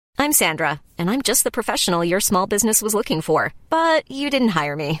I'm Sandra, and I'm just the professional your small business was looking for. But you didn't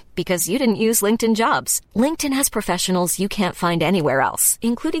hire me because you didn't use LinkedIn Jobs. LinkedIn has professionals you can't find anywhere else,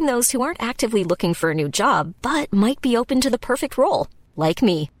 including those who aren't actively looking for a new job, but might be open to the perfect role, like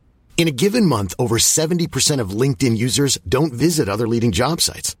me. In a given month, over 70% of LinkedIn users don't visit other leading job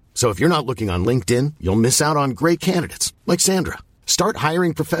sites. So if you're not looking on LinkedIn, you'll miss out on great candidates like Sandra. Start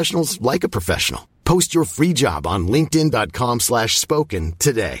hiring professionals like a professional. Post your free job on linkedin.com/spoken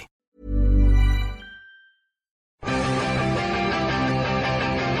today.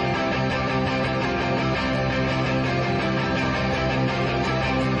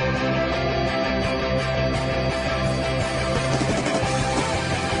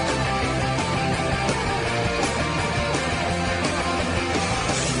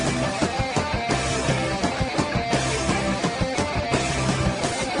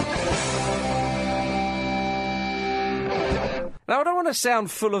 Now, I don't want to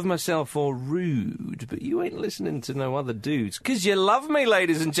sound full of myself or rude, but you ain't listening to no other dudes, 'cause you love me,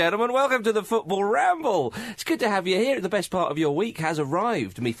 ladies and gentlemen. Welcome to the Football Ramble. It's good to have you here. The best part of your week has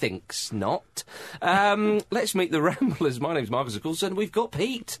arrived, methinks not. Let's meet the Ramblers. My name's Marcus, of course, and we've got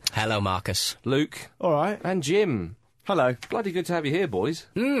Pete. Hello, Marcus. Luke. All right. And Jim. Hello. Bloody good to have you here, boys.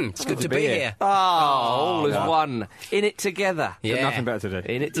 It's good to be here. All as one. In it together. Yeah. Got nothing better to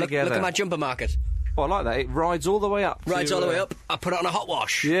do. In it Look together. at my jumper, Marcus. Oh, I like that. It rides all the way up. Rides to, all the way up. I put it on a hot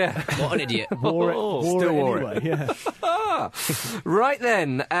wash. Yeah. What an idiot. Wore it anyway. Yeah. Right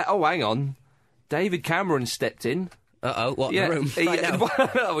then. Hang on. David Cameron stepped in. Uh-oh, what, in the room? Right now.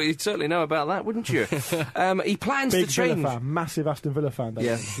 Well, you'd certainly know about that, wouldn't you? He plans Big to change. Villa fan, massive Aston Villa fan.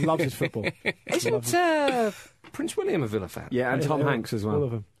 David. Yeah. Loves his football. Isn't Prince William a Villa fan? Yeah, and Tom Hanks as well.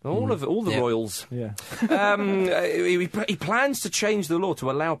 All of them. All the Yeah. royals. Yeah. He plans to change the law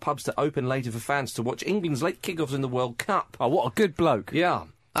to allow pubs to open later for fans to watch England's late kickoffs in the World Cup. Oh, what a good bloke. Yeah.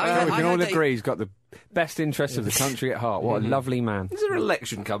 We I can heard all that- agree he's got the best interests of the country at heart. What a lovely man. Is there an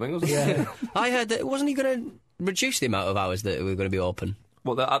election coming? Wasn't there? I heard that, wasn't he going to reduce the amount of hours that we're going to be open?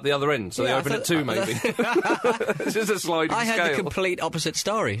 What, at the other end? So Yeah, they open I at 2, thought- maybe? It's just a sliding I heard scale. the complete opposite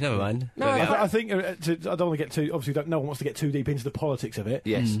story. Never mind. No, There we are. I think I don't want to get too. Obviously, no one wants to get too deep into the politics of it.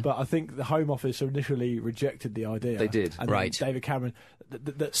 Yes. But I think the Home Office initially rejected the idea. They did. And Right. then David Cameron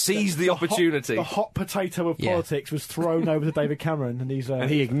Seized the opportunity. The hot potato of Yeah. politics was thrown over to David Cameron, and he's And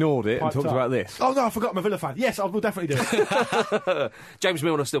he ignored it and piped talked up. about this. Oh no, I forgot I'm a Villa fan. Yes, I will definitely do it. James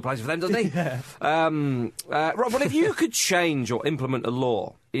Milner still plays for them, doesn't he? Yeah. Right, well, if you could change or implement a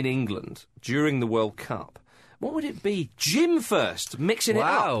law in England during the World Cup, what would it be? Jim first, mixing it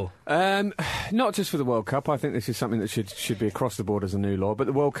up. Wow. Not just for the World Cup. I think this is something that should be across the board as a new law. But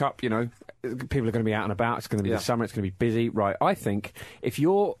the World Cup, you know, people are going to be out and about. It's going to be the summer. It's going to be busy. Right. I think if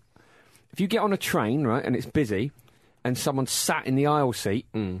you get on a train, right, and it's busy, and someone's sat in the aisle seat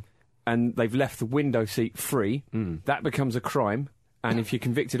and they've left the window seat free, that becomes a crime. And if you're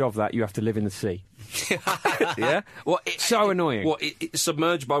convicted of that, you have to live in the sea. Yeah? Well, So annoying. What, it's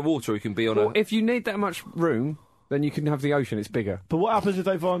submerged by water, it can be on Well, a... if you need that much room, then you can have the ocean. It's bigger. But what happens if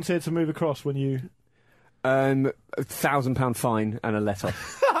they volunteer to move across when you? £1,000 fine and a letter.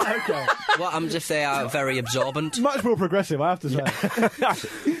 Okay. What happens if they are very absorbent? Much more progressive, I have to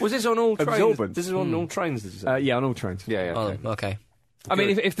say. Was this on all trains? Absorbent. This is on all trains, did you say? Yeah, on all trains. Yeah. Oh, Okay. okay. I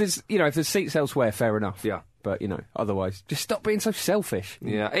mean, if there's seats elsewhere, fair enough. Yeah. But, otherwise, just stop being so selfish.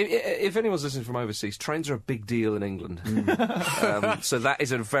 Yeah, if anyone's listening from overseas, trains are a big deal in England. So that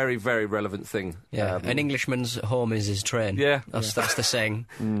is a very, very relevant thing. Yeah, an Englishman's home is his train. Yeah. That's the saying.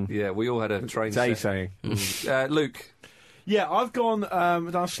 Yeah, we all had a train It's a set. saying. Luke, Yeah, I've gone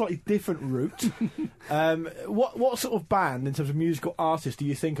down a slightly different route. What sort of band, in terms of musical artist, do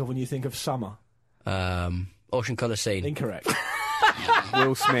you think of when you think of summer? Ocean Colour Scene. Incorrect.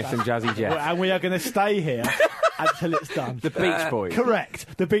 Will Smith and Jazzy Jeff. And we are going to stay here until it's done. The Beach Boys. Correct.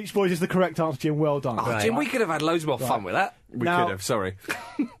 The Beach Boys is the correct answer, Jim. Well done. Right. Jim, we could have had loads more fun with that. We Now- could have, sorry.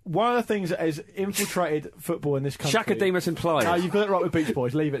 One of the things that has infiltrated football in this country... Shaka Demus and Pliers. No, you've got it right with Beach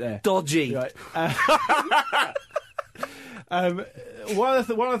Boys. Leave it there. Dodgy. Right. One of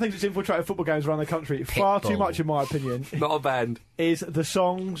the things that's infiltrated football games around the country, far too Pitbull. much in my opinion, Not a band. is the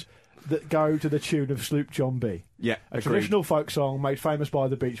songs that go to the tune of Sloop John B. Yeah, A agreed. traditional folk song made famous by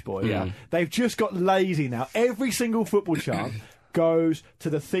the Beach Boys. Yeah. They've just got lazy now. Every single football chant goes to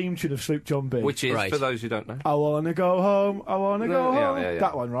the theme tune of Sloop John B. Which is, Right. for those who don't know. I wanna go home, I wanna go Yeah, home. yeah.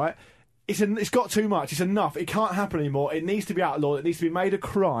 That one, right? It's got too much. It's enough. It can't happen anymore. It needs to be outlawed. It needs to be made a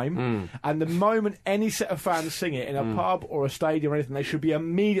crime. And the moment any set of fans sing it in a pub or a stadium or anything, they should be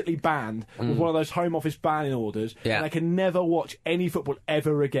immediately banned with one of those Home Office banning orders. Yeah. And they can never watch any football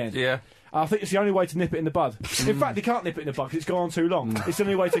ever again. Yeah. I think it's the only way to nip it in the bud. In fact, you can't nip it in the bud because it's gone on too long. It's the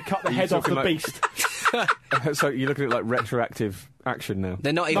only way to cut the head off the talking like- beast. So you're looking at like retroactive action now.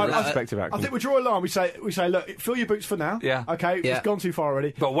 They're not even. Retrospective I action. think we draw a line. We say, look, fill your boots for now. Yeah. Okay, Yeah. it's gone too far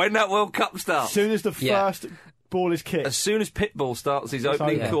already. But when that World Cup As starts, soon as the Yeah. first ball is kicked. as soon as Pitbull starts his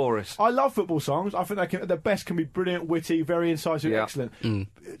opening over. chorus, I love football songs. I think they can, at their best can be brilliant, witty, very incisive, Yeah. excellent.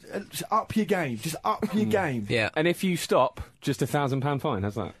 Just up your game. Just up your game. Yeah. And if you stop, just £1,000 fine.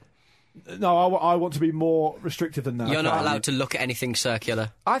 How's that? No, I want to be more restrictive than that. You're not allowed to look at anything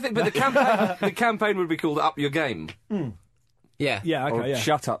circular. I think. But the campaign would be called "Up Your Game." Yeah. Yeah, okay, Or yeah.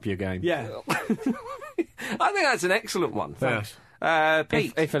 shut up your game. Yeah. I think that's an excellent one. Thanks.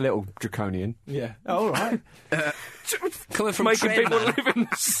 Pete, If a little draconian. Yeah. Oh, all right. Coming from making Train people Man. live in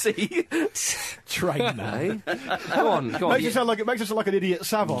the sea. Train man. Go on. Makes you sound like an idiot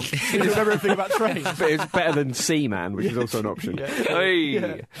savant. You know everything about trains. But it's better than Seaman, which is also an option. Hey.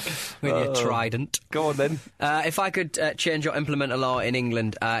 With your trident. Go on then. If I could change or implement a law in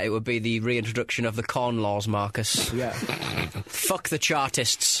England, it would be the reintroduction of the Corn Laws, Marcus. Yeah. Fuck the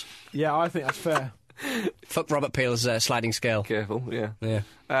Chartists. Yeah, I think that's fair. Fuck Robert Peel's sliding scale. Careful. Yeah. Yeah.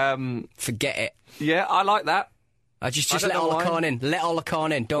 Forget it. Yeah, I like that. Just don't let know all why. the corn in. Let all the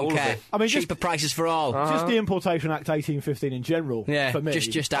corn in. Don't All of care. it. I mean, cheaper prices for all. Just the Importation Act 1815 in general. Yeah, for me.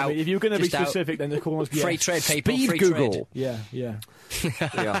 just I out. mean, if you're going to be Just out. specific, then the corners. Free trade, people. Speed free Google. trade. Yeah, yeah.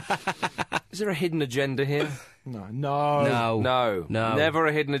 Yeah. Is there a hidden agenda here? No. No. No. Never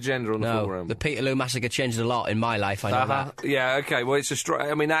a hidden agenda on the Full No, Ramble. the Peterloo massacre changed a lot in my life. I know that. Yeah, okay. Well, it's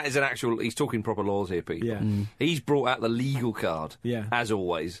I mean, that is an actual. He's talking proper laws here, Pete. Yeah. He's brought out the legal card. Yeah. As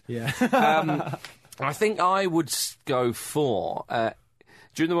always. Yeah. I think I would go for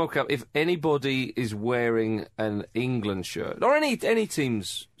during the World Cup, if anybody is wearing an England shirt or any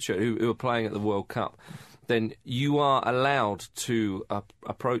team's shirt who are playing at the World Cup, then you are allowed to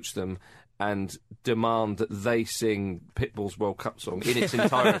approach them and demand that they sing Pitbull's World Cup song in its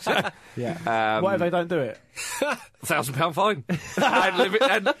entirety. Yeah. What if they don't do it? £1,000 fine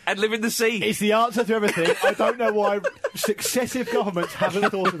and live in the sea. It's the answer to everything. I don't know why successive governments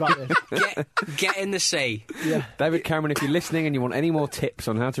haven't thought about this. Get in the sea. David Cameron, if you're listening and you want any more tips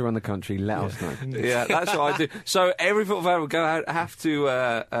on how to run the country, let us know. Yeah, that's what I do. So every football fan will go out, have to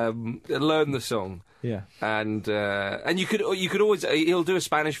learn the song. Yeah. And you could always he'll do a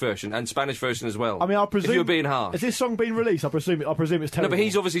Spanish version and Spanish version as well. I mean, I presume if you're being harsh. Has this song been released? I presume it's terrible. No, but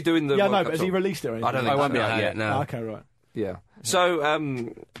he's obviously doing the. Yeah, World no, Cup but has he song. released it or anything? I don't think I won't be so. out yet. No. Oh, okay, right. Yeah. So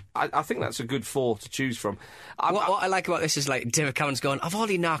I think that's a good four to choose from. What I like about this is, like, David Cameron's going, I've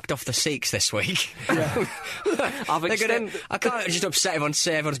already knocked off the Sikhs this week. I've extended. I can't just upset everyone and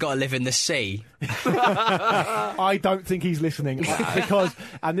say everyone's got to live in the sea. I don't think he's listening because,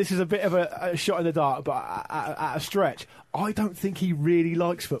 and this is a bit of a shot in the dark, but at a stretch, I don't think he really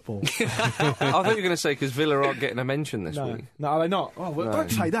likes football. I thought you were going to say because Villa aren't getting a mention this No, week. no, are they not? Oh, well,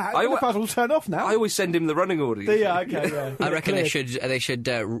 don't say that. I- The fans will turn off now. I always send him the running order. you Yeah, see. okay, yeah. I reckon Clear. they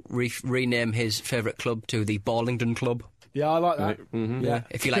should rename his favourite club to the Ballington Club. Yeah, I like that. Yeah.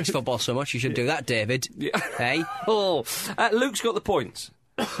 If he likes football so much, you should do that, David. Yeah. Hey? Oh, Luke's got the points.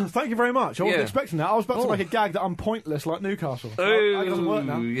 Thank you very much. I wasn't Yeah. expecting that. I was about to make a gag that I'm pointless like Newcastle. It doesn't work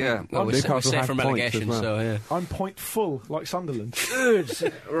now. Yeah. Well, we're Newcastle safe have from points relegation, as well. so yeah. I'm point full like Sunderland.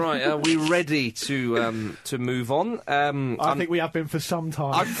 Good. Right, are we ready to move on? I think we have been for some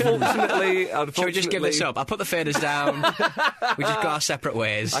time. Unfortunately, Shall we just give this up? I'll put the faders down. We just go our separate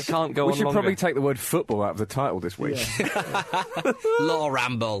ways. I can't go We on should longer. probably take the word football out of the title this week. Law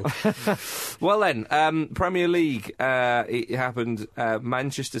ramble. Well then, Premier League, it happened.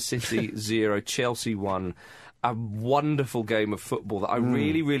 Manchester City 0, Chelsea 1. A wonderful game of football that I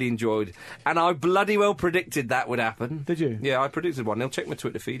really, really enjoyed. And I bloody well predicted that would happen. Did you? Yeah, I predicted 1-0. Check my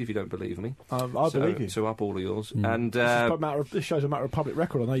Twitter feed if you don't believe me. I believe you. So up all of yours. And This shows a matter of public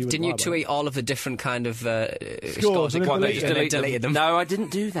record. I know you Didn't you wouldn't lie about tweet all of the different kind of Scores scores and and then then delete deleted them? No, I didn't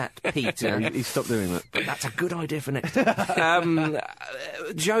do that, Peter. He stopped doing that. That's a good idea for next time.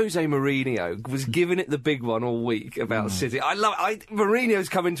 Jose Mourinho was giving it the big one all week about City. Mourinho's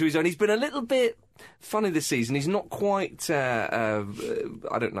come into his own. He's been a little bit funny this season. He's not quite, I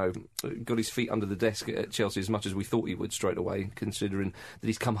don't know, got his feet under the desk at Chelsea as much as we thought he would straight away, considering that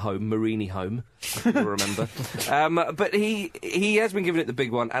he's come home, Mourinho home, you'll remember. But he has been giving it the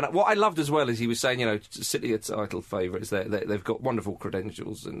big one. And what I loved as well is he was saying, you know, City are title favourites. They've got wonderful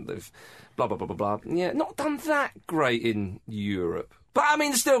credentials and they've blah, blah, blah, blah, blah. Yeah, not done that great in Europe. But I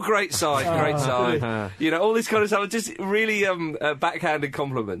mean, still great side. All this kind of stuff. Just really backhanded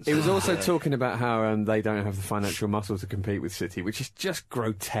compliments. He was also talking about how they don't have the financial muscle to compete with City, which is just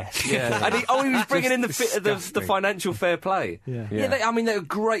grotesque. Yeah, and he was bringing in the financial fair play. Yeah. They're a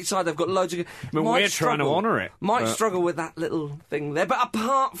great side. They've got loads of. But we're trying to honour it. Might struggle with that little thing there, but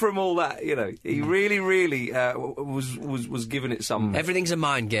apart from all that, he really was giving it some. Everything's a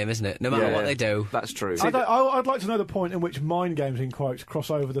mind game, isn't it? No matter what they do. That's true. I'd like to know the point in which mind games, in quotes, cross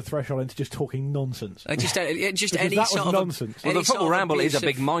over the threshold into just talking nonsense. Just any that sort was of nonsense. Well, the football ramble is a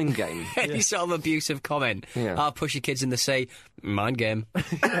big mind game. Any sort of abusive comment. Yeah. I'll push your kids in the sea. Mind game.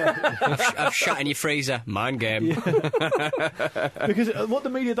 I've shut in your freezer. Mind game. Because what the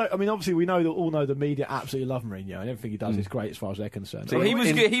media don't... I mean, obviously, we all know the media absolutely love Mourinho, and everything he does is great as far as they're concerned. So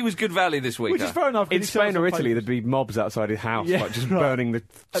he was good value this week. Which is fair enough. In Spain or Italy, there'd be mobs outside his house, just burning the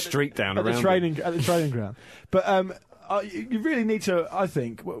street down at around the training ground. But you really need to, I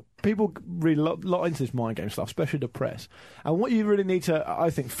think, people read a lot into this mind game stuff, especially the press. And what you really need to, I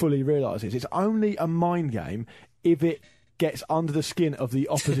think, fully realise is it's only a mind game if it gets under the skin of the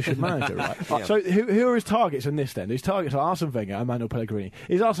opposition manager, right? Yeah. So who are his targets in this then? His targets are Arsene Wenger and Manuel Pellegrini.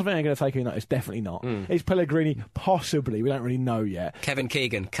 Is Arsene Wenger going to take a United? It's definitely not. Is Pellegrini? Possibly. We don't really know yet. Kevin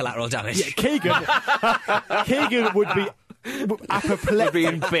Keegan, collateral damage. Yeah, Keegan would be apoplectic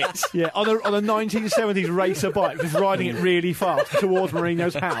in bits. Yeah, on a 1970s racer bike, just riding it really fast towards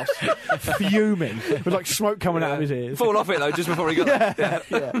Mourinho's house, fuming with like smoke coming out of his ears. Fall off it though, just before he got there.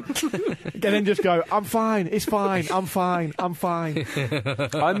 Yeah. And then just go, I'm fine, it's fine, I'm fine.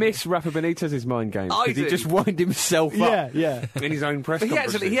 I miss Rafa Benitez's mind games because he just wind himself up in his own press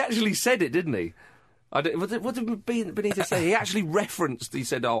conference. He actually said it, didn't he? What did Benitez say? He actually referenced, he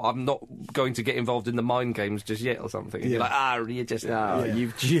said, I'm not going to get involved in the mind games just yet or something. And you're like, you're just...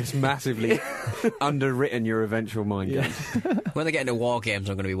 You've just massively underwritten your eventual mind games. When they get into war games,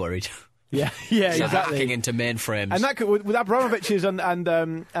 I'm going to be worried. Yeah, exactly. Hacking into mainframes. And that could, with Abramovich's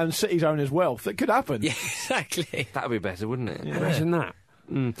and City's owners' wealth, that could happen. Yeah, exactly. That would be better, wouldn't it? Yeah. Imagine that.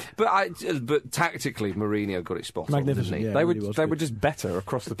 But tactically, Mourinho got it spot on. Magnificent. Didn't he? Yeah, they were just better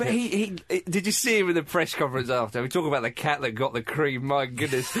across the pitch. But did you see him in the press conference after? We talk about the cat that got the cream. My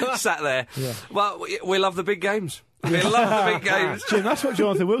goodness, sat there. Yeah. Well, we love the big games. We love the big games. Jim, that's what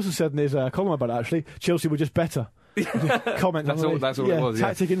Jonathan Wilson said in his column about it, actually. Chelsea were just better. Comment. That's all it was.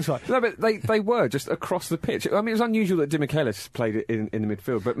 Tactic insight. No, but they were just across the pitch. I mean, it was unusual that Demichelis played it in the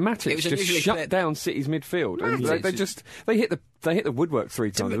midfield, but Matic just shut down City's midfield. They hit the woodwork 3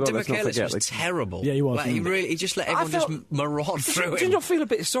 times. Demichelis was terrible. Yeah, he was. He just let everyone just maraud through Did him. you not feel a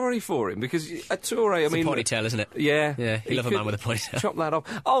bit sorry for him because Toure? It's a ponytail, isn't it? Yeah, you love a man with a ponytail. Chop that off.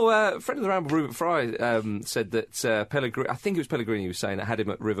 Oh, friend of the Ramble, Rupert Fry, said that Pellegrini. I think it was Pellegrini who was saying that had him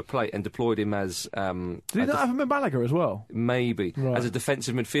at River Plate and deployed him as. Did he not have him at Malaga as well? Maybe as a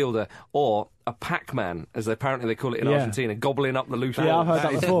defensive midfielder or a Pac-Man, as they call it in Argentina, gobbling up the loose ball. Yeah, I've heard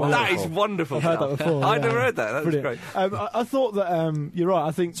that before. That is wonderful. I've heard that before. I'd never heard that. That was great. I thought that you're right.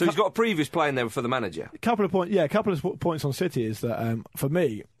 I think so. He's got a previous playing there for the manager. A couple of points on City is that for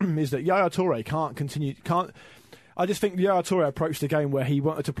me is that Yaya Toure can't. I just think Yaya Toure approached the game where he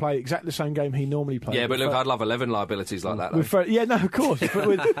wanted to play exactly the same game he normally played. Yeah, but look, I'd love 11 liabilities like that, though. Of course. But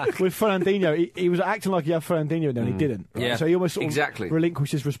with Fernandinho, he was acting like he had Fernandinho and then he didn't. Right? Yeah, so he almost sort of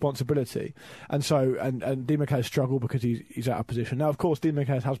relinquished his responsibility. And so, and Demichelis struggled because he's out of position. Now, of course,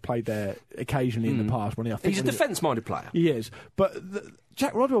 Demichelis has played there occasionally in the past. He's a defence-minded player. He is. But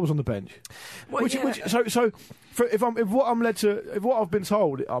Jack Rodwell was on the bench. If what I've been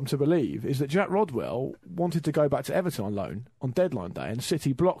told I'm to believe is that Jack Rodwell wanted to go back to Everton on loan on deadline day and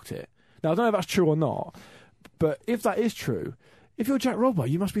City blocked it. Now I don't know if that's true or not, but if that is true, if you're Jack Rodwell,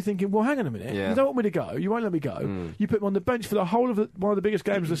 you must be thinking, well, hang on a minute, you don't want me to go, you won't let me go, you put me on the bench for the whole of one of the biggest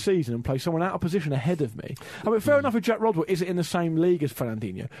games of the season and play someone out of position ahead of me. I mean, fair enough if Jack Rodwell isn't in the same league as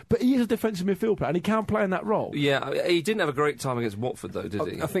Fernandinho, but he is a defensive midfield player and he can play in that role. Yeah, he didn't have a great time against Watford, though, did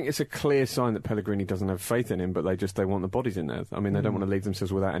he? I think it's a clear sign that Pellegrini doesn't have faith in him, but they want the bodies in there. I mean, they don't want to leave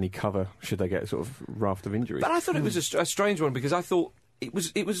themselves without any cover should they get a sort of raft of injuries. But I thought it was a strange one because I thought it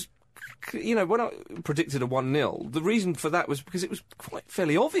was. When I predicted a 1-0, the reason for that was because it was quite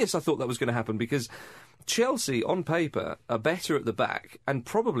fairly obvious I thought that was going to happen because Chelsea, on paper, are better at the back and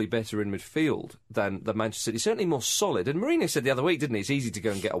probably better in midfield than Manchester City. Certainly more solid. And Mourinho said the other week, didn't he, it's easy to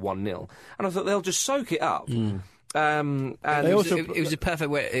go and get a 1-0. And I thought they'll just soak it up. And it was a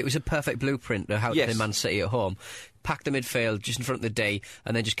perfect way. It was a perfect blueprint of how to play Man City at home. pack the midfield just in front of the D,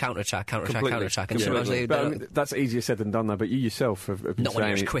 and then just counter-attack. Completely. And sometimes that's easier said than done, though. But you yourself have been not saying when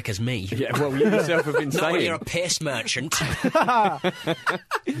you're as quick as me. Yeah, well, you yourself have been Not saying. when you're a pace merchant.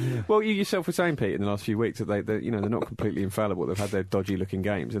 Well, you yourself were saying, Pete, in the last few weeks that they're not completely infallible. They've had their dodgy-looking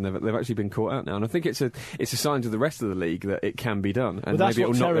games, and they've actually been caught out now. And I think it's a sign to the rest of the league that it can be done, and maybe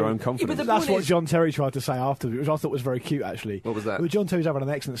it'll knock their own confidence. But that's what John Terry tried to say afterwards, which I thought was very cute, actually. What was that? Well, John Terry's having an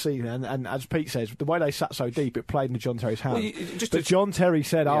excellent season, and as Pete says, the way they sat so deep, it played into John Terry's hand. But John Terry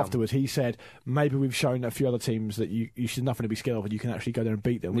said afterwards, he said, maybe we've shown a few other teams that you should nothing to be scared of, and you can actually go there and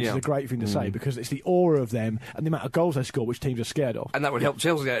beat them, which is a great thing to say, because it's the aura of them and the amount of goals they score, which teams are scared of. And that would help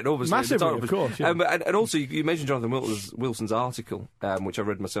Chelsea get enormously. Massively, of course. Yeah. And also, you mentioned Jonathan Wilson's article, which I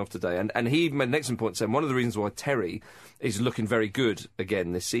read myself today, and he made an excellent point saying one of the reasons why Terry is looking very good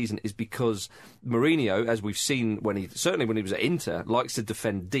again this season is because Mourinho, as we've seen when he was at Inter, likes to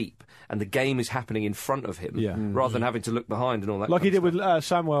defend deep, and the game is happening in front of him rather than having to look behind and all that. Like he did with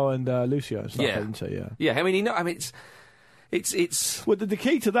Samuel and Lucio and stuff at Inter. Yeah. I mean, it's well, the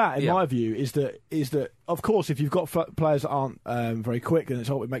key to that, in my view, is that of course, if you've got players that aren't very quick, then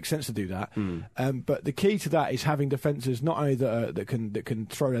it makes sense to do that. But the key to that is having defences not only that can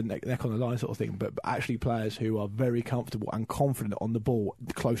throw their neck on the line, sort of thing, but actually players who are very comfortable and confident on the ball,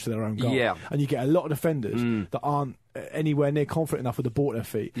 close to their own goal. Yeah. And you get a lot of defenders that aren't anywhere near confident enough with the ball at their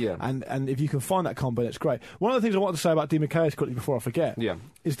feet. Yeah. And if you can find that combo, it's great. One of the things I wanted to say about Di Michaelis quickly before I forget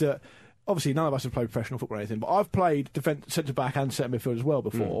is that obviously none of us have played professional football or anything, but I've played centre-back and centre midfield as well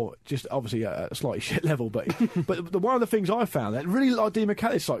before, just obviously at a slightly shit level. But one of the things I found, that really like Di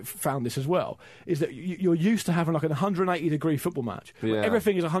Michaelis found this as well, is that you're used to having like an 180-degree football match, where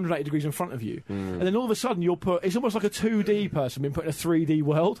everything is 180 degrees in front of you, and then all of a sudden it's almost like a 2D person being put in a 3D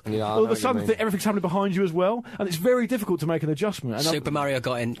world. All of a sudden everything's happening behind you as well, and it's very difficult to make an adjustment. And Super Mario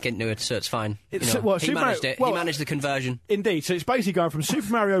got into it, so it's fine. He managed it. He managed the conversion. Indeed, so it's basically going from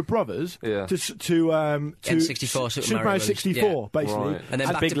Super Mario Brothers to N64 Super Mario 64, basically. Right. And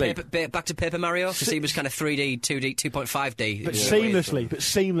then back to Paper Mario, because he was kind of 3D, 2D, 2.5D. But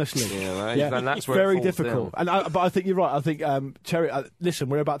seamlessly. And that's it's where very it falls difficult. down. But I think you're right. I think, Terry, listen,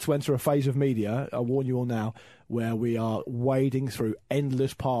 we're about to enter a phase of media, I warn you all now, where we are wading through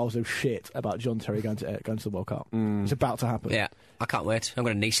endless piles of shit about John Terry going to the World Cup. It's about to happen. Yeah, I can't wait. I'm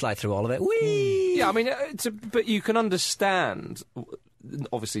going to knee slide through all of it. Whee! Yeah, I mean, but you can understand.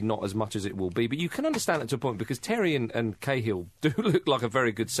 Obviously not as much as it will be, but you can understand it to a point, because Terry and Cahill do look like a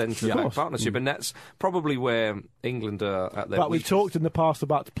very good centre-back partnership, and that's probably where England are at their But we've weakest. talked in the past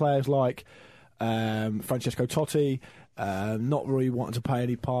about players like Francesco Totti, not really wanting to play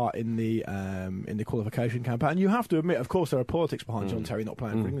any part in the qualification campaign. And you have to admit, of course, there are politics behind John Terry not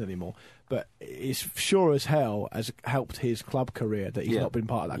playing for England anymore, but it's sure as hell has helped his club career that he's not been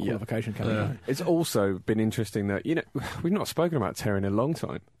part of that qualification campaign. It's also been interesting that, we've not spoken about Terry in a long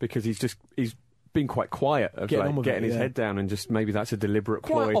time, because he's been quite quiet of getting his head down, and just maybe that's a deliberate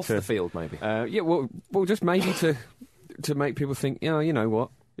ploy off the field, maybe. Well, just maybe to make people think, you know what,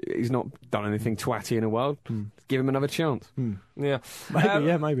 he's not done anything twatty in a while. Give him another chance. Yeah,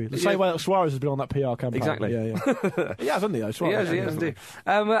 maybe. The same way that Suarez has been on that PR campaign. Exactly. Yeah. He has, hasn't he? Though, Suarez. He has indeed.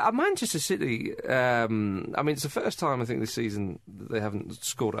 Manchester City. I mean, it's the first time I think this season they haven't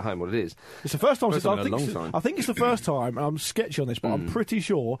scored at home. What it is? It's the first time since a long time. I think it's the first time. And I'm sketchy on this, but I'm pretty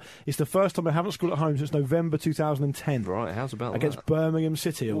sure it's the first time they haven't scored at home since November 2010. Right. How's about against that? Birmingham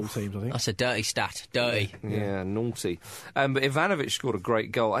City of all teams? I think That's a dirty stat. Dirty. Yeah, naughty. But Ivanovic scored a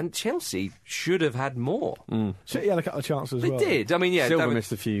great goal, and Chelsea should have had more. City had a couple of chances as well. They did. I mean, Silva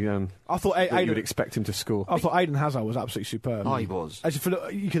missed a few. I thought you would expect him to score. I thought Aiden Hazard was absolutely superb. Oh, he was.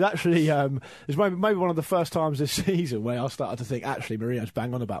 You could actually. It's maybe one of the first times this season where I started to think actually Mourinho's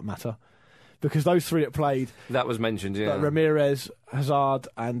bang on about Mata, because those three that played, that was mentioned. Yeah, Ramirez, Hazard,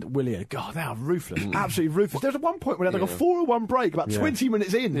 and Willian. God, they are ruthless. Absolutely ruthless. There's one point where they had like a 4-1 break about 20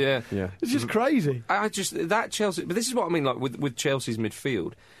 minutes in. Yeah. It's just crazy. That Chelsea. But this is what I mean. Like with Chelsea's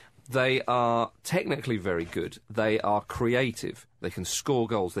midfield. They are technically very good. They are creative. They can score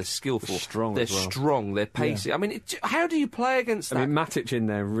goals. They're skillful. They're strong. They're pacey. Yeah. I mean, how do you play against that? I mean, Matic in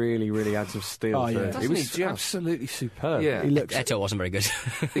there really, really adds some steel. Oh, yeah. He was absolutely superb. Yeah. Eto'o wasn't very good.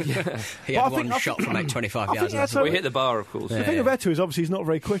 He had one shot from like 25 yards. We hit the bar, of course. The thing of Eto'o is obviously he's not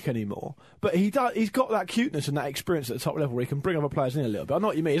very quick anymore, but he's got that cuteness and that experience at the top level where he can bring other players in a little bit. I know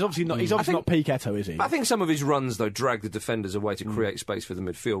what you mean. He's obviously not. He's obviously not peak Eto'o, is he? I think some of his runs though drag the defenders away to create space for the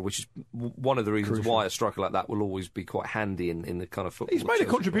midfield, which is one of the reasons why a striker like that will always be quite handy in the kind of football. He's made a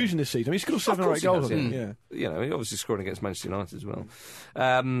contribution this season. He's scored 7 or 8 goals. Yeah. He obviously scoring against Manchester United as well.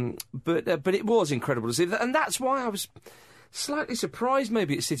 But it was incredible to see, and that's why I was slightly surprised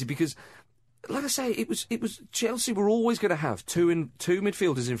maybe at City, because like I say, it was Chelsea were always going to have two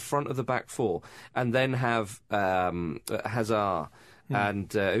midfielders in front of the back four, and then have Hazard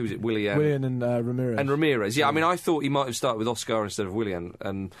and who was it, Willian and Ramirez. And Ramirez, yeah. I mean, I thought he might have started with Oscar instead of Willian,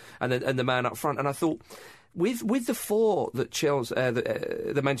 and the man up front. And I thought, with the four that Chelsea,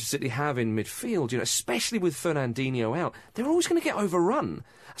 the Manchester City have in midfield, especially with Fernandinho out, they're always going to get overrun.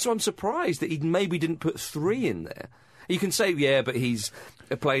 So I'm surprised that he maybe didn't put three in there. You can say, yeah, but he's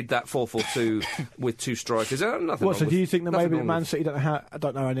played that 4-4-2 with two strikers. Nothing. So do you think that maybe Man City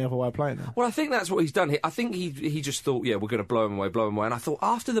don't know any other way of playing that? Well, I think that's what he's done. I think he just thought, yeah, we're going to blow him away. And I thought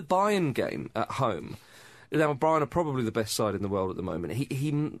after the Bayern game at home, now Bayern are probably the best side in the world at the moment.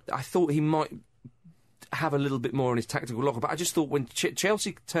 I thought he might have a little bit more in his tactical locker, but I just thought when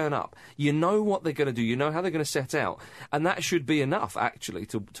Chelsea turn up, you know what they're going to do, you know how they're going to set out, and that should be enough, actually,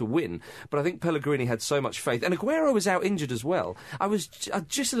 to win. But I think Pellegrini had so much faith, and Aguero was out injured as well. I was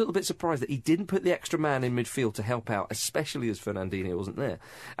just a little bit surprised that he didn't put the extra man in midfield to help out, especially as Fernandinho wasn't there.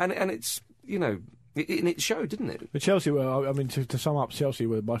 And it's, it showed, didn't it? But Chelsea were, I mean, to sum up, Chelsea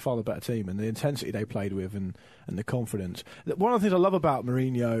were by far the better team, and the intensity they played with and the confidence. One of the things I love about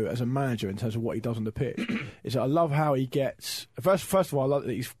Mourinho as a manager in terms of what he does on the pitch is that I love how he gets... First of all, I love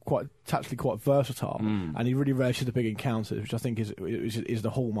that he's tactically quite versatile, and he really relishes the big encounters, which I think is the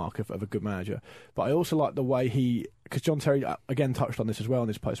hallmark of a good manager. But I also like the way he... Because John Terry, again, touched on this as well in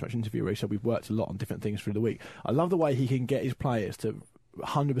his post-match interview where he said we've worked a lot on different things through the week. I love the way he can get his players to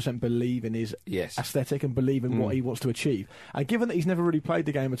 100% believe in his aesthetic and believe in what he wants to achieve. And given that he's never really played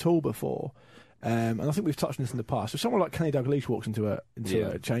the game at all before, and I think we've touched on this in the past, if someone like Kenny Dalglish walks into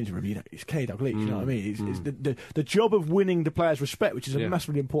a changing room, it's Kenny Dalglish, you know what I mean? It's the job of winning the players' respect, which is a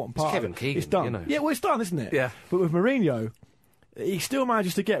massively important part. It's Kevin Keegan, it's done. Yeah, well, it's done, isn't it? Yeah. But with Mourinho, he still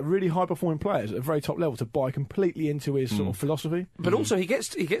manages to get really high-performing players at a very top level to buy completely into his sort of philosophy. But also he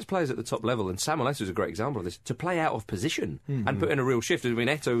gets players at the top level, and Samuel Eto'o is a great example of this, to play out of position and put in a real shift. I mean,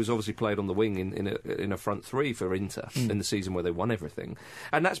 Eto'o has obviously played on the wing in a front three for Inter in the season where they won everything,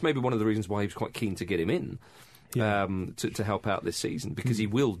 and that's maybe one of the reasons why he was quite keen to get him in. To help out this season, because he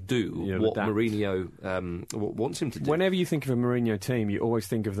will do what adapt. Mourinho wants him to do. Whenever you think of a Mourinho team, you always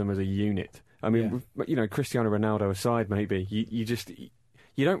think of them as a unit. I mean, Cristiano Ronaldo aside, maybe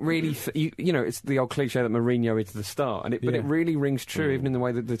you don't really, it's the old cliche that Mourinho is the star, but it really rings true even in the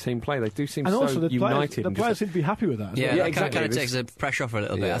way that the team play. They do seem and so also united. The players seem to be happy with that. Yeah, exactly. Kind of takes the pressure off a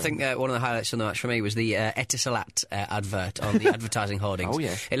little bit. I think one of the highlights from the match for me was the Etisalat advert on the advertising hoardings. Oh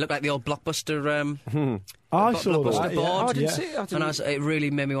yeah, it looked like the old Blockbuster. I saw that. Board. I didn't see it. It really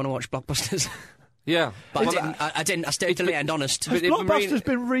made me want to watch Blockbusters. Yeah, but I didn't. I stayed till the end, honest. Has Blockbuster's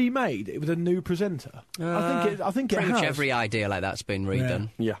been remade with a new presenter? I think it has. Pretty much every idea like that's been redone.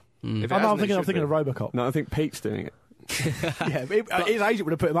 Yeah. I'm thinking of Robocop. No, I think Pete's doing it. His agent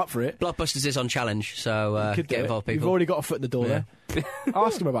would have put him up for it. Blockbusters is on challenge, so get involved, people. You've already got a foot in the door there.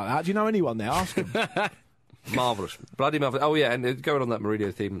 Ask him about that. Do you know anyone there? Ask him. Marvellous. Bloody marvellous. Oh, yeah, and going on that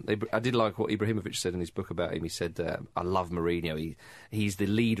Mourinho theme, I did like what Ibrahimovic said in his book about him. He said, I love Mourinho. He's the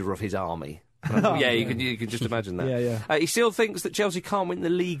leader of his army. You can just imagine that. He still thinks that Chelsea can't win the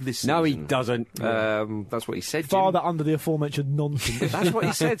league this season. No, he doesn't. That's what he said. Farther under the aforementioned nonsense. That's what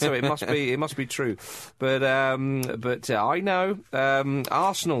he said. So it must be true. But I know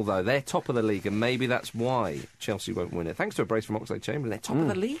Arsenal though, they're top of the league, and maybe that's why Chelsea won't win it. Thanks to a brace from Oxlade-Chamberlain, they're top of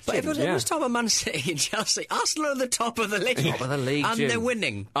the league. But everyone's talking about Man City and Chelsea. Arsenal are the top of the league. Top of the league, and Jim. they're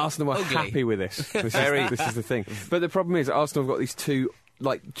winning. Arsenal are happy with this. This is the thing. But the problem is, Arsenal have got these two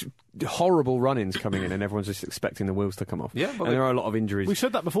horrible run-ins coming in, and everyone's just expecting the wheels to come off. Yeah, and there are a lot of injuries. We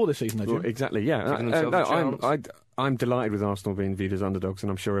said that before this season, though. Well, exactly. Yeah. I'm delighted with Arsenal being viewed as underdogs, and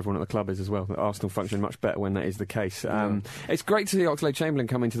I'm sure everyone at the club is as well. That Arsenal function much better when that is the case. It's great to see Oxlade-Chamberlain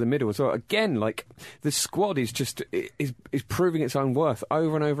come into the middle as well. Again, the squad is just is proving its own worth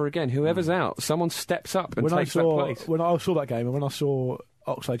over and over again. Whoever's out, someone steps up and takes that place. When I saw that game, and when I saw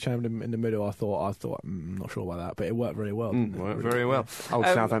Oxlade-Chamberlain in the middle, I thought, I'm not sure about that, but it worked very well. Worked very well. Old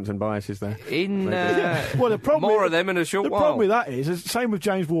Southampton bias is there. Well, the problem more of them in a short while. The problem with that is same with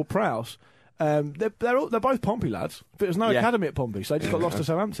James Ward-Prowse. They're both Pompey lads, but there's no academy at Pompey, so they just got lost to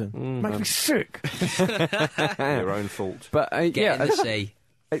Southampton. Makes me sick. Your own fault. But get in the sea.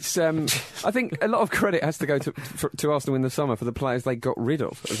 It's. I think a lot of credit has to go to Arsenal in the summer for the players they got rid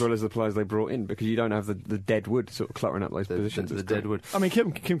of, as well as the players they brought in, because you don't have the dead wood sort of cluttering up those positions. The dead wood. I mean,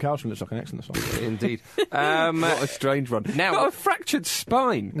 Kim Carlson looks like an excellent song. Indeed. What a strange one. Now, got a fractured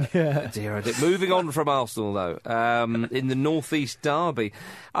spine. Yeah. Dear. Moving on from Arsenal, though, in the North East derby.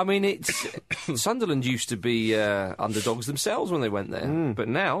 I mean, Sunderland used to be underdogs themselves when they went there, but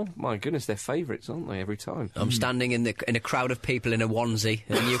now, my goodness, they're favourites, aren't they? Every time. I'm standing in a crowd of people in a onesie.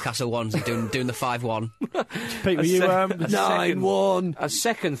 the Newcastle onesie doing the 5-1. Pete, were you 9-1. A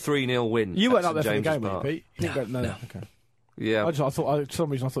second 3-0 win. You at weren't up there St for the James's game, were Park. you, Pete? You didn't go- no. Okay. Yeah. I thought for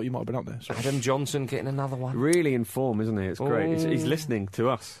some reason I thought you might have been up there. Sorry. Adam Johnson getting another one. Really in form, isn't he? It's great. Oh. He's listening to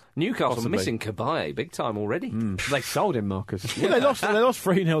us. Newcastle Possibly. missing Cabaye big time already. They sold him, Marcus. Well, they lost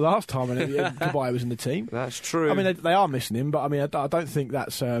 3-0 last time, and Cabaye was in the team. That's true. I mean, they are missing him, but I mean, I don't think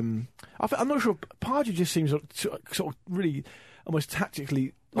that's. I'm not sure. Pardew just seems sort of really almost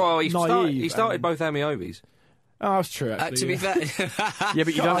tactically well, he naive. started both Amiobis. Oh, that's true. Actually, To be fair, Yeah,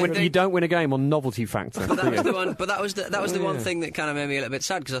 but you don't win a game on novelty factor. But that was the one. But that was the one thing that kind of made me a little bit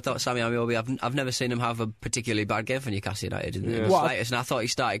sad because I thought Sammy Amiobi. I've never seen him have a particularly bad game for Newcastle United in the slightest, and I thought he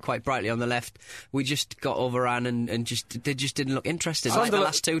started quite brightly on the left. We just got overran and they just didn't look interested. Like the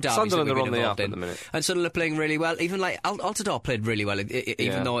last two derbies Sunderland that are we've on been the involved up in, at the minute. and Sunderland are playing really well. Even like Altidore played really well,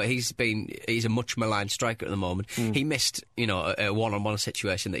 even though he's a much maligned striker at the moment. He missed a one-on-one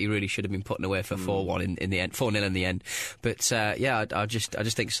situation that he really should have been putting away for 4-1 in the end, 4-0 in the end. But I just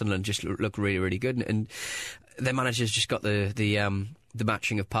think Sunderland just look really, really good, and their manager's just got the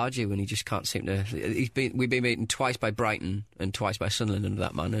matching of Pardew, and he just can't seem to. We've been beaten twice by Brighton and twice by Sunderland under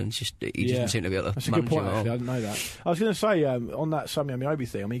that man, and it's just he doesn't seem to be able to. That's a manage good point. him at all. Actually, I didn't know that. I was going to say on that Sammy Amiobi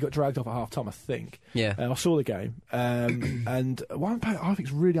thing. I mean, he got dragged off at half time, I think. Yeah. I saw the game, and one player I think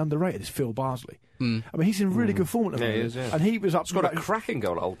is really underrated is Phil Barsley. I mean, he's in really good form at the moment. he is, yeah. And he was up. He's got a cracking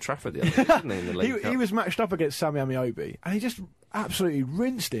goal at Old Trafford the other day, didn't he, in the League Cup? He was matched up against Sammy Amiobi, and he just absolutely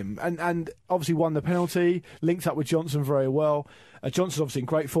rinsed him, and obviously won the penalty, linked up with Johnson very well. Johnson's obviously in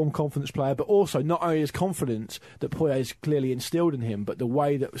great form, confidence player, but also not only his confidence that Poyet has clearly instilled in him, but the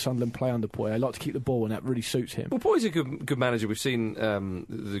way that Sunderland play under Poyet. They like to keep the ball, and that really suits him. Well, Poyet's a good manager. We've seen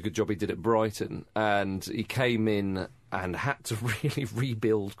the good job he did at Brighton, and he came in and had to really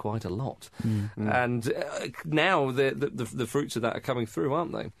rebuild quite a lot. And now the fruits of that are coming through,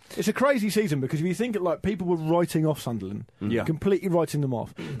 aren't they? It's a crazy season because if you think like people were writing off Sunderland, completely writing them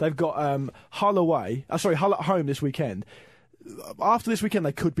off. They've got Hull at home this weekend. After this weekend,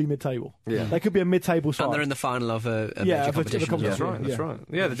 they could be mid-table. Yeah. They could be a mid-table side. And they're in the final of a major competition. That's right.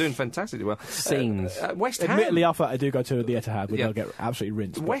 Yeah, they're doing fantastically well. Scenes. West Ham. Admittedly, after that, they do go to the Etihad, where they'll get absolutely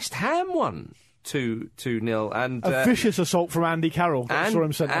rinsed. West Ham won 2-0, and a vicious assault from Andy Carroll. Saw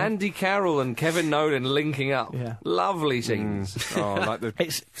him sent off. Andy Carroll and Kevin Nolan linking up. Yeah. Lovely scenes. Like the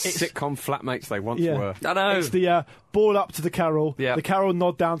sitcom flatmates they once were. I know. It's the ball up to the Carroll, Yeah. the Carroll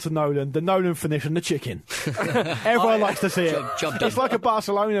nod down to Nolan, the Nolan finish and the chicken. Everyone likes to see it. Job done. It's like a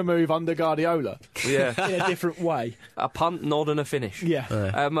Barcelona move under Guardiola. Yeah. In a different way. A punt, nod, and a finish. Yeah.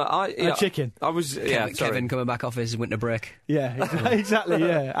 A chicken. I was. Kevin coming back off his winter break. Yeah, exactly.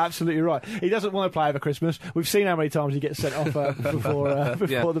 Yeah, absolutely right. He doesn't want to play over Christmas. We've seen how many times he gets sent off before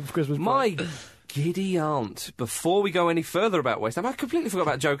the Christmas break. My giddy aunt. Before we go any further about West Ham, I completely forgot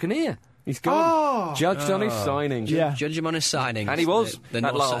about Joe Kinnear. He's gone. Judged on his signing. Yeah. Judge him on his signings. And he was, The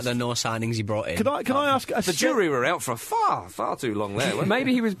at last. no signings he brought in. Can I ask? The jury were out for far too long there. weren't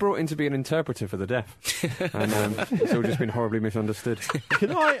Maybe he was brought in to be an interpreter for the deaf, and it's all just been horribly misunderstood.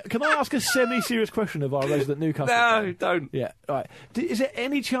 Can I ask a semi-serious question of our resident Newcastle they? fan? No, don't. Yeah, right. Is there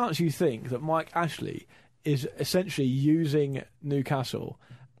any chance you think that Mike Ashley is essentially using Newcastle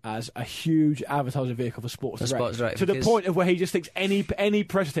as a huge advertising vehicle for Sports Direct, to the point of where he just thinks any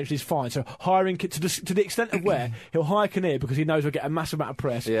press attention is fine. So hiring to the extent of where he'll hire Kinnear because he knows he'll get a massive amount of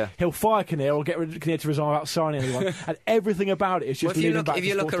press. Yeah. He'll fire Kinnear or get Kinnear to resign without signing anyone, and everything about it is just leading back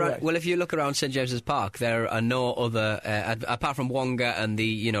to Sports Direct. If you look around St James's Park, there are no other apart from Wonga and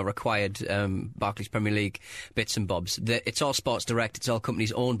the required Barclays Premier League bits and bobs. It's all Sports Direct. It's all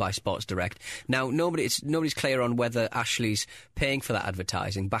companies owned by Sports Direct. Now nobody's clear on whether Ashley's paying for that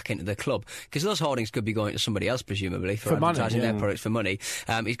advertising back into the club, because those hoardings could be going to somebody else, presumably, for advertising their products for money.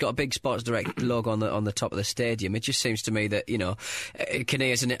 He's got a big Sports Direct logo on the top of the stadium. It just seems to me that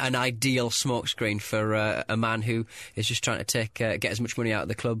Kinnear is an ideal smokescreen for a man who is just trying to get as much money out of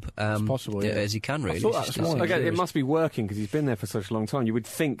the club as he can. Really, Again, it must be working because he's been there for such a long time. You would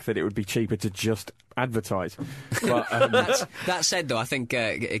think that it would be cheaper to just advertise. But, that said, though, I think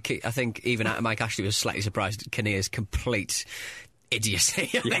even Mike Ashley was slightly surprised at Kinnear's complete idiocy.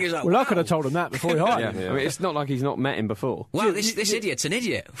 Well, I could have told him that before he hired him. I mean, it's not like he's not met him before. Wow, this idiot's an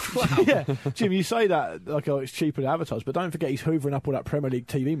idiot. Wow. Yeah, Jim, you say that like it's cheaper to advertise, but don't forget he's hoovering up all that Premier League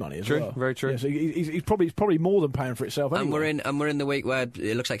TV money as well. Very true. Yeah, so he's probably more than paying for itself. Anyway. And we're in the week where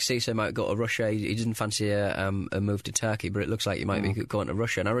it looks like Cisse might go to Russia. He doesn't fancy a move to Turkey, but it looks like he might be going to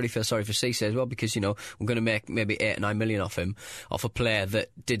Russia. And I really feel sorry for Cisse as well, because we're going to make maybe 8 or 9 million off him, off a player that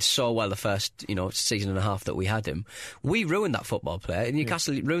did so well the first season and a half that we had him. We ruined that football player. And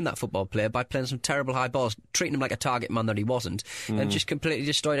Newcastle ruined that football player by playing some terrible high balls, treating him like a target man that he wasn't, and just completely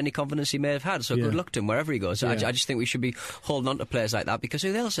destroyed any confidence he may have had. So good luck to him wherever he goes. I just think we should be holding on to players like that, because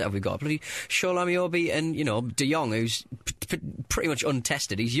who else have we got? Bloody Shola Amiobi and, De Jong, who's pretty much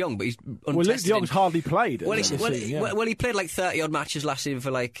untested. He's young, but he's untested. Well, Luke de Jong's hardly played. Well, he played like 30-odd matches last season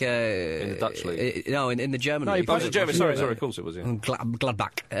for like... in the Dutch league? In the German league. Oh, the German, sorry, of course it was, yeah.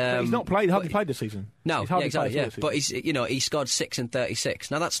 Gladbach. He's not played, hardly played this season. No, exactly, but he scored 6 in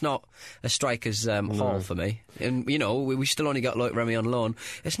 36. Now, that's not a striker's haul for me. And, we still only got Loic Remy on loan.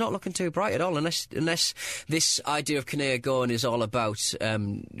 It's not looking too bright at all, unless this idea of Kinnear going is all about,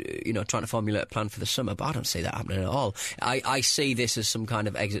 trying to formulate a plan for the summer. But I don't see that happening at all. I see this as some kind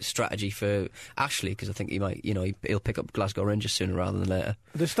of exit strategy for Ashley, because I think he might, he'll pick up Glasgow Rangers sooner rather than later.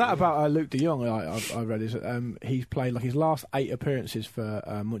 The stat about Luke de Jong I read is that he's played like his last 8 appearances for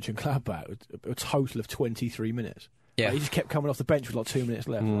Mönchengladbach, a total of 23 minutes. Yeah, he just kept coming off the bench with like 2 minutes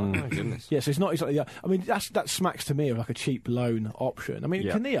left. Oh, goodness. Yeah, so it's not exactly. I mean, that smacks to me of like a cheap loan option. I mean,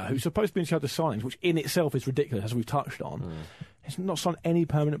 Kinnear, who's supposed to be in charge of signings, which in itself is ridiculous, as we've touched on. He's not signed any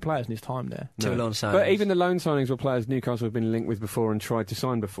permanent players in his time there. 2 loan signings. But even the loan signings were players Newcastle have been linked with before and tried to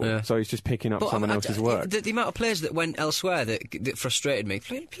sign before. Yeah. So he's just picking up someone else's work. The amount of players that went elsewhere that frustrated me.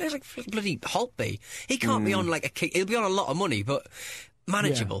 Players like bloody Holtby. He can't be on like a kick. He'll be on a lot of money, but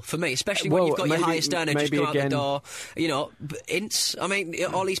manageable for me, especially when you've got your highest earner just come out the door. Ince. I mean,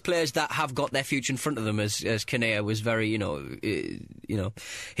 all these players that have got their future in front of them, as Kinnear was very,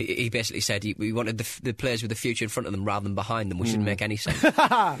 he basically said he wanted the players with the future in front of them rather than behind them, which didn't make any sense.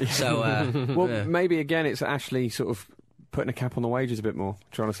 So, maybe again it's Ashley sort of putting a cap on the wages a bit more,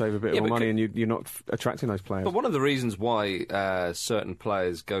 trying to save a bit more money, and you're not attracting those players. But one of the reasons why certain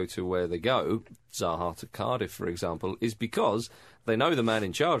players go to where they go, Zaha to Cardiff, for example, is because they know the man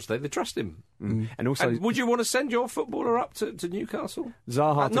in charge. They trust him. And also, would you want to send your footballer up to Newcastle?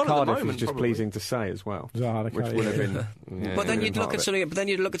 Zaha to Cardiff is just pleasing to say as well. Zaha to Cardiff, which would have been. But then you'd look at something. But then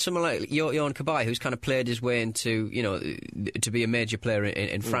you'd look at someone like Yohan Cabaye, who's kind of played his way into to be a major player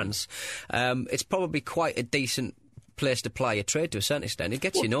in France. It's probably quite a decent place to play a trade to a certain extent. It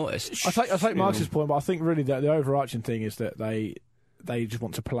gets you noticed. I take Marcus's point, but I think really the overarching thing is that they just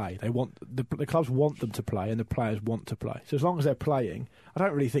want to play. They want the clubs want them to play, and the players want to play. So as long as they're playing, I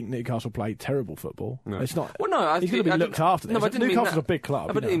don't really think Newcastle play terrible football. No. It's not. Well, no, he's going to be looked after. No, Newcastle's a big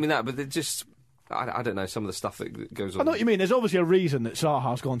club. I didn't mean that, but it just. I don't know some of the stuff that goes on. I know what you mean. There's obviously a reason that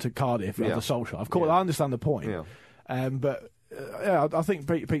Zaha's gone to Cardiff under Solskjaer. Of course, I understand the point. Yeah. But. I think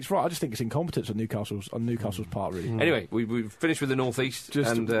Pete's right. I just think it's incompetence on Newcastle's part, really. Anyway, we've finished with the North East.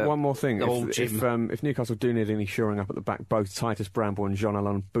 Just one more thing. If Newcastle do need any shoring up at the back, both Titus Bramble and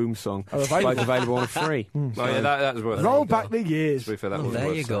Jean-Alain Boumsong both available on free. Oh yeah, that was worth. Roll back the years.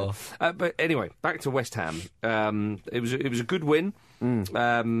 There you go. But anyway, back to West Ham. It was a good win.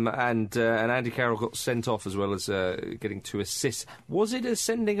 And Andy Carroll got sent off as well as getting 2 assists. Was it a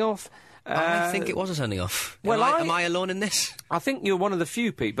sending off? I think it was a sending off. Am I alone in this? I think you're one of the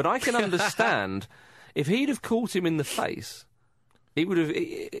few, Pete, but I can understand if he'd have caught him in the face. He would have,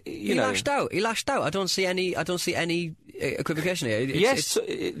 He lashed out. I don't see any equivocation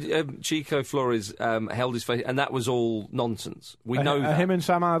here. Chico Flores held his face, and that was all nonsense. We know that. Him and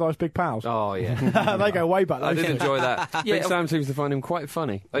Sam Allardyce big pals. Oh, yeah. They go way back. I did enjoy that. Big Sam seems to find him quite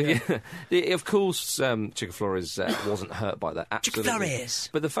funny. Of course, Chico Flores wasn't hurt by that. Absolutely. Chico Flores.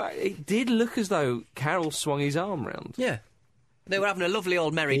 But the fact, it did look as though Carroll swung his arm round. Yeah. They were having a lovely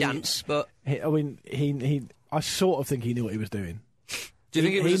old merry dance, but... I sort of think he knew what he was doing. Do you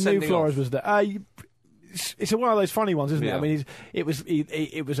think it was he knew Flores was there? It's one of those funny ones, isn't it? I mean,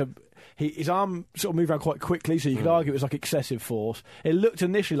 his arm sort of moved around quite quickly, so you could argue it was like excessive force. It looked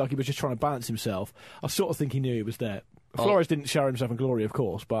initially like he was just trying to balance himself. I sort of think he knew he was there. Flores didn't shower himself in glory, of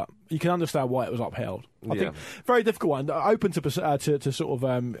course, but you can understand why it was upheld. I think very difficult one, open to sort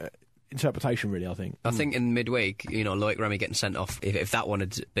of interpretation, really. I think in midweek, Loic Remy getting sent off. If that one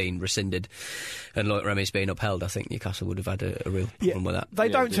had been rescinded and Loic Remy's being upheld, I think Newcastle would have had a real problem with that. They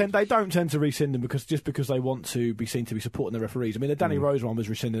don't tend to rescind them because they want to be seen to be supporting the referees. I mean, the Danny Rose one was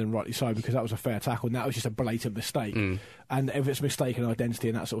rescinded, and rightly so, because that was a fair tackle, and that was just a blatant mistake. And if it's mistaken identity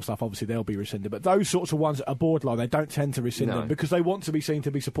and that sort of stuff, obviously they'll be rescinded. But those sorts of ones that are borderline, they don't tend to rescind them because they want to be seen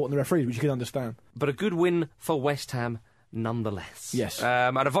to be supporting the referees, which you can understand. But a good win for West Ham nonetheless. Yes.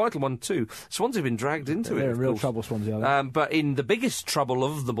 And a vital one too. Swansea have been dragged into it. They're in real trouble, Swansea. But in the biggest trouble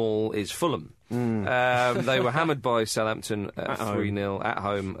of them all is Fulham. They were hammered by Southampton 3-0 at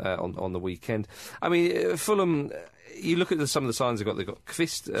home on the weekend. I mean, Fulham... You look at some of the signs they've got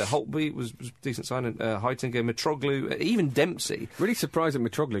Kvist, Holtby was a decent sign, Heitinga, Mitroglou, even Dempsey. Really surprised at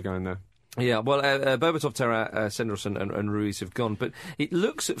Mitroglou going there. Yeah, well, Berbatov, Terrat, Senderos and Ruiz have gone, but it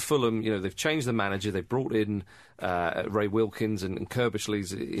looks at Fulham, they've changed the manager, they've brought in Ray Wilkins and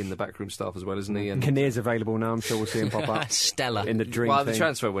Kerbishley's in the backroom staff as well, isn't he? And Kinnear's available now, I'm sure we'll see him pop up. Stellar. In the dream Well, team. the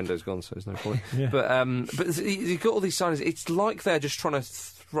transfer window's gone, so there's no point. But you've got all these signings, it's like they're just trying to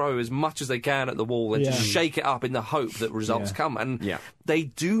throw as much as they can at the wall and just shake it up in the hope that results come, and they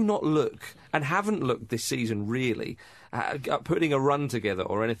do not look, and haven't looked this season really, putting a run together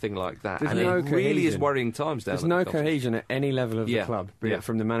or anything like that. There's and no it really is cohesion. worrying times down There's at no the Cotswolds. cohesion at any level of the club, be Yeah. it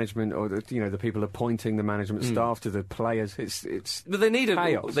from the management or the people appointing the management staff to the players. It's But they need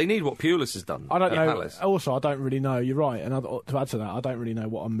chaos. They need what Pulis has done. I don't at know. Palace. Also, I don't really know. You're right. And to add to that, I don't really know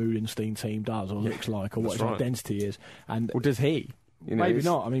what a Moodenstein team does or looks like or what his right. identity is. And well, does he? maybe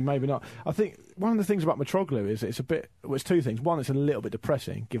not. I mean, maybe not. I think one of the things about Mitroglou is it's a bit. Well, it's two things. One, it's a little bit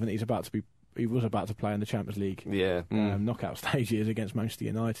depressing, given that he was about to play in the Champions League Yeah. knockout stages against Manchester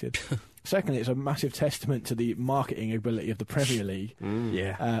United. Secondly, it's a massive testament to the marketing ability of the Premier League.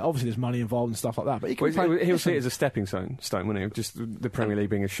 Yeah. Obviously, there's money involved and stuff like that. But he can Well, play, he'll see it as a stepping stone, won't he? Just the Premier League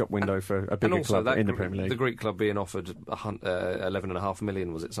being a shop window for a And bigger also club in the Premier League. the Greek club being offered 11.5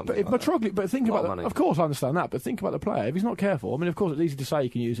 million, was it something? But if like that? Mitroglou, but think A lot about of money. of course I understand that, but think about the player. If he's not careful, I mean, of course it's easy to say you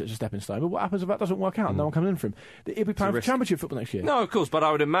can use it as a stepping stone, but what happens if that doesn't work out? No one comes in for him. He'll be playing for risk. Championship football next year. No, of course, but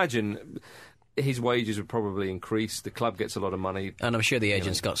I would imagine his wages would probably increase. The club gets a lot of money. And I'm sure the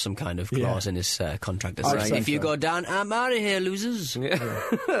agent's got some kind of clause in his contract that I'd says, say if you so. go down, I'm out of here, losers.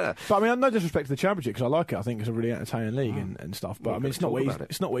 But I mean, no disrespect to the Championship because I like it. I think it's a really entertaining league and stuff. But Well, I mean, it's talk not what about it.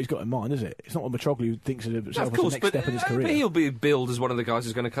 it's not what he's got in mind, is it? It's not what Mitroglou thinks of himself Of as course, the next but step in his career. he'll be billed as one of the guys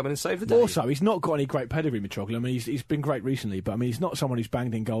who's going to come in and save the day. Also, he's not got any great pedigree, Mitroglou. I mean, he's been great recently, but I mean, he's not someone who's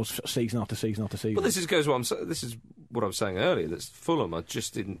banged in goals season after season after season. Well, this is what I was saying earlier. That Fulham are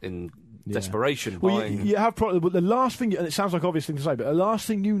just in desperation buying. You have probably the last thing, and it sounds like an obvious thing to say, but the last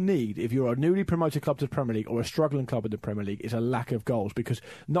thing you need if you're a newly promoted club to the Premier League or a struggling club in the Premier League is a lack of goals, because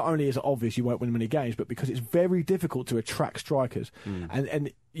not only is it obvious you won't win many games, but because it's very difficult to attract strikers,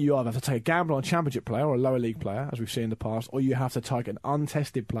 and you either have to take a gamble on a Championship player or a lower league player, as we've seen in the past, or you have to take an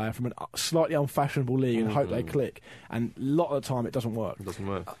untested player from a slightly unfashionable league and hope they click. And a lot of the time, it doesn't work. It doesn't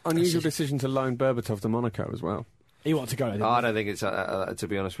work. Unusual decision to loan Berbatov to Monaco as well. He wanted to go. Didn't I he? don't think it's, to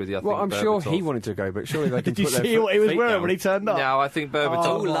be honest with you. I Well, think I'm sure Berbatov- he wanted to go, but surely they can Did you put their see what he was feet wearing down. when he turned up? No, I think Berbatov.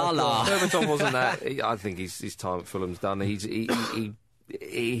 Oh, la la. Berbatov wasn't that. I think his time at Fulham's done. He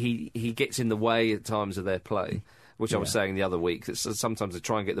gets in the way at times of their play, which I was saying the other week. That sometimes they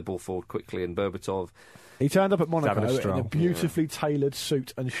try and get the ball forward quickly, and Berbatov. He turned up at Monaco Having a in a stroll. beautifully tailored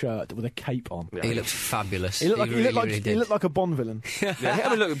suit and shirt with a cape on. Yeah. He looked fabulous. He looked really he looked like a Bond villain. Yeah, I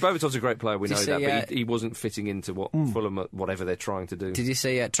mean, look, Berbatov's a great player. We Did know you that, see, but he wasn't fitting into what Fulham, whatever they're trying to do. Did you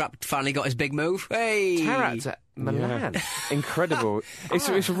see Trapp finally got his big move? Hey! Tarrant at Milan. Incredible.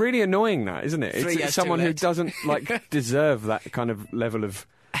 It's really annoying, that, isn't it? 3 years It's someone too who late. doesn't deserve that kind of level of.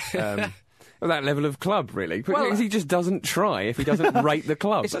 That level of club, really, because he just doesn't try if he doesn't rate the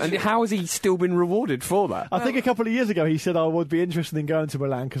club. And how has he still been rewarded for that? I think a couple of years ago he said I would be interested in going to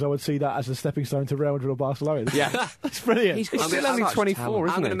Milan because I would see that as a stepping stone to Real Madrid or Barcelona. Yeah. It's brilliant. He's He's got still such only 24, talent. isn't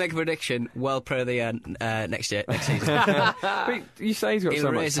I'm he? going to make a prediction. Well, player of the year next season. But you say he's got He'll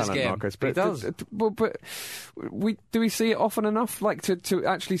so much raise his talent, game. Marcus. He But does. Do we see it often enough, to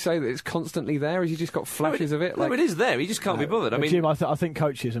actually say that it's constantly there? Has he just got flashes of it? No, it is there. He just can't be bothered. I But mean, Jim, I think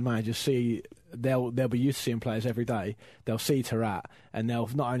coaches and managers see they'll be used to seeing players every day. They'll see Tarrat and they'll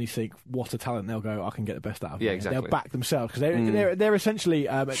not only think what a talent, they'll go, I can get the best out of him. Yeah, exactly. They'll back themselves because they're essentially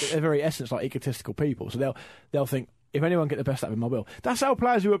at their very essence like egotistical people. So they'll think, if anyone get the best out of him, I will. That's how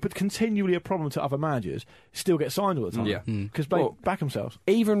players who are continually a problem to other managers still get signed all the time. Yeah. Because they back themselves.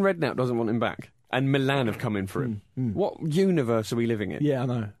 Even Redknapp doesn't want him back, and Milan have come in for him. What universe are we living in? Yeah, I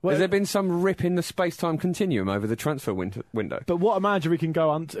know. Has there been some rip in the space-time continuum over the transfer window? But what a manager we can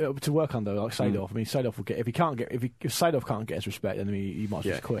go to work under, like Seedorf. I mean, Seedorf will get if Seedorf can't get his respect, then he might as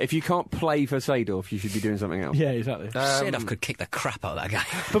well just quit. If you can't play for Seedorf, you should be doing something else. Yeah, exactly. Seedorf could kick the crap out of that guy.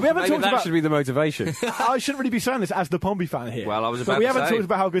 But we haven't Maybe talked that about. should be the motivation. I shouldn't really be saying this as the Pompey fan here. Well, I was but about we to haven't say. talked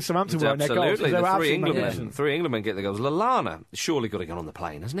about how good Southampton were in their goals. 'Cause Absolutely, they were the three absolutely Englishmen. magnificent. Three Englishmen get the goals. Lallana surely got to get on the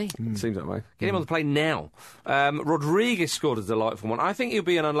plane, hasn't he? Seems that way. Get him on the plane now. Rodriguez scored a delightful one. I think he'll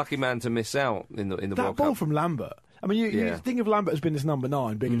be an unlucky man to miss out in the That World ball Cup. from Lambert. I mean, you think of Lambert as being this number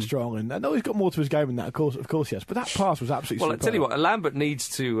 9, big and strong, and I know he's got more to his game than that. Of course, yes. But that pass was absolutely. Well, I superb. tell you what, Lambert needs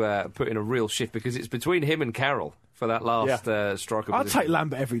to put in a real shift because it's between him and Carroll for that last striker. I'd position. take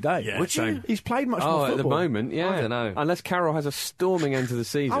Lambert every day. Would you? same. He's played much more Oh, football. at the moment, yeah. I don't know. Unless Carroll has a storming end to the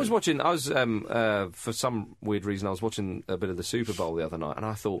season. I was for some weird reason, I was watching a bit of the Super Bowl the other night, and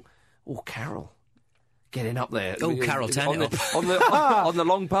I thought, oh, Carroll getting up there. Oh, Carroll, turn it up. On the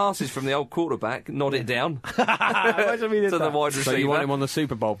long passes from the old quarterback, nod it down to the wide receiver. So you want him on the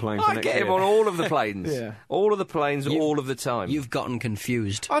Super Bowl plane for I'd next get year? him on all of the planes. Yeah. All of the planes, all of the time. You've gotten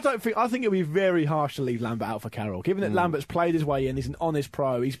confused. I think it would be very harsh to leave Lambert out for Carroll. Given that Lambert's played his way in, he's an honest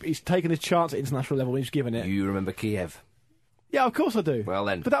pro. He's taken his chance at international level. He's given it. You remember Kiev? Yeah, of course I do. Well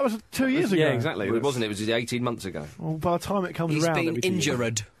then. But that was 2 years ago. Yeah, exactly. It wasn't. It was 18 months ago. Well, by the time it comes He's around, been it'll be 2 years.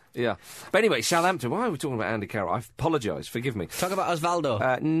 injured. Yeah. But anyway, Southampton. Why are we talking about Andy Carroll? I apologise. Forgive me. Talk about Osvaldo.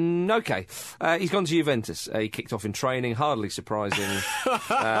 Okay. He's gone to Juventus. He kicked off in training. Hardly surprising.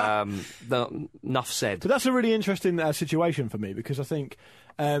 Enough said. But that's a really interesting situation for me because I think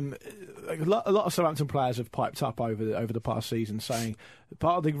a lot of Southampton players have piped up over the past season saying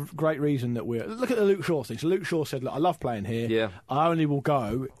part of the great reason that we're... Look at the Luke Shaw thing. So Luke Shaw said, look, I love playing here. Yeah. I only will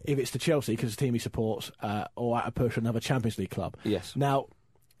go if it's to Chelsea because it's the team he supports or at a push another Champions League club. Yes. Now...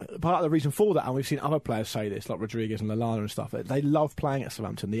 Part of the reason for that, and we've seen other players say this, like Rodriguez and Lallana and stuff, they love playing at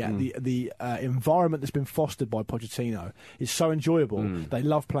Southampton. The environment that's been fostered by Pochettino is so enjoyable. They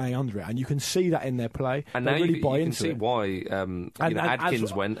love playing under it, and you can see that in their play. And they now really you buy can into see it. why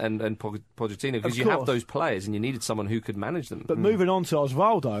Adkins went and Pochettino, because you have those players and you needed someone who could manage them. But moving on to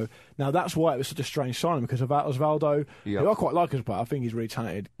Osvaldo, now that's why it was such a strange signing, because Osvaldo, who I quite like as a player, I think he's really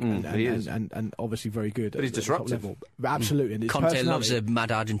talented and obviously very good. But he's disruptive. Level. Absolutely. And his Conte personality. loves a mad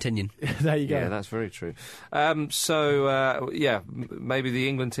Argentinian. There you go. Yeah, that's very true. Maybe the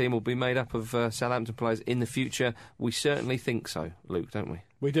England team will be made up of Southampton players in the future. We certainly think so, Luke, don't we?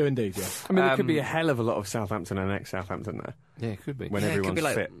 We do indeed, yeah. I mean, there could be a hell of a lot of Southampton and ex-Southampton there. Yeah, it could be. When It everyone's could be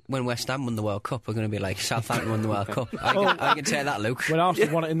like fit. when West Ham won the World Cup. We're going to be like Southampton won the World Cup. I can say that, Luke. When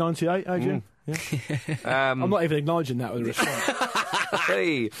Arsenal won it in '98, Adrian. Yeah. I'm not even acknowledging that with a response.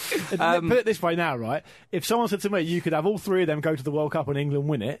 Hey. Put it this way now, right? If someone said to me, you could have all three of them go to the World Cup and England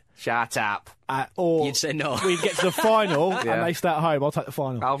win it, Shut up. or You'd say no. we'd get to the final and they stay at home, I'll take the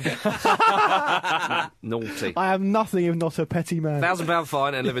final. Naughty. I am nothing if not a petty man. £1,000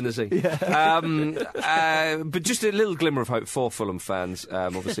 fine and live in the sea. But just a little glimmer of hope for Fulham fans.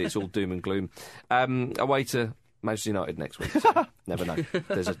 Obviously, it's all doom and gloom. Away to Manchester United next week. So never know.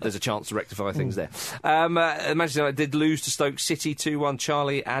 There's a chance to rectify things there. Manchester United did lose to Stoke City 2-1.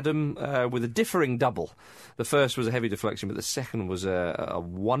 Charlie Adam with a differing double. The first was a heavy deflection, but the second was a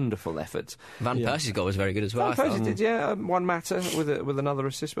wonderful effort. Van Persie's goal was very good as well. Van Persie did, one matter with another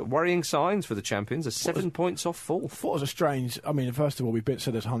assist, but worrying signs for the champions. 7 points off I fourth. thought it was a strange... I mean, first of all, we've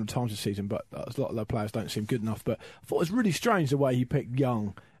said this 100 times this season, but a lot of the players don't seem good enough. But I thought it was really strange the way he picked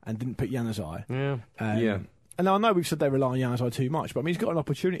Young and didn't pick Januzaj. Yeah. And I know we've said they rely on Januzaj too much, but I mean, he's got an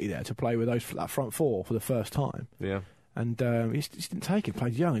opportunity there to play with that front four for the first time. Yeah. And he just didn't take it.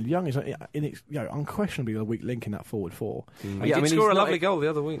 Played Young, and Young is unquestionably a weak link in that forward four. He did score a lovely goal the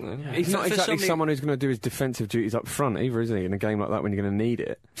other week, though. He's not exactly someone who's going to do his defensive duties up front either, is he? In a game like that, when you're going to need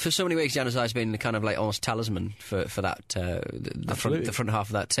it. For so many weeks, Januzaj's been kind of like almost talisman for that the front half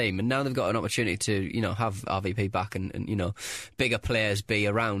of that team, and now they've got an opportunity to have RVP back and bigger players be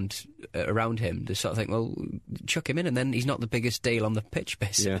around him. To sort of think, well, chuck him in, and then he's not the biggest deal on the pitch,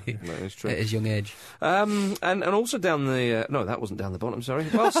 basically. Yeah, that is true. At his young age. And also down the... no, that wasn't down the bottom, sorry.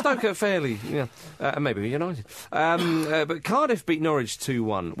 Well, Stoke are fairly... and maybe United. But Cardiff beat Norwich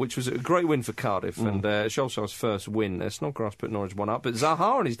 2-1, which was a great win for Cardiff, and Solskjaer's first win. Snodgrass put Norwich 1 up, but Zaha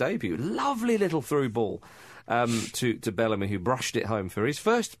on his debut, lovely little through ball to Bellamy, who brushed it home for his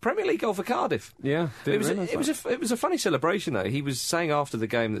first Premier League goal for Cardiff. Yeah, it was a funny celebration, though. He was saying after the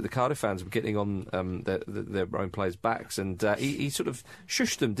game that the Cardiff fans were getting on their own players' backs, and he sort of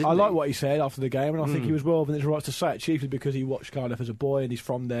shushed them, didn't he? I like what he said after the game, and I think he was well within his rights to say it, chiefly because he watched Cardiff as a boy and he's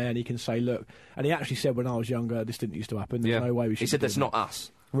from there, and he can say, look, and he actually said when I was younger, this didn't used to happen. There's no way we should. He said that's not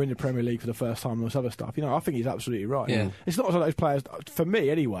us. We're in the Premier League for the first time and all this other stuff. I think he's absolutely right. Yeah. It's not as though those players, for me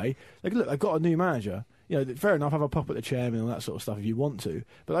anyway, they've got a new manager. Fair enough, have a pop at the chairman and all that sort of stuff if you want to.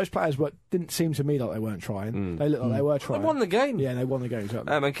 But those players didn't seem to me like they weren't trying. They looked like they were trying. They won the game. Yeah, they won the game,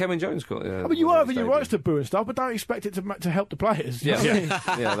 exactly. And Kevin Jones got... I mean, you are having your rights to boo and stuff, but don't expect it to help the players. Yeah,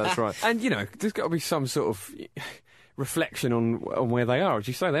 yeah, that's right. And, there's got to be some sort of... reflection on where they are. As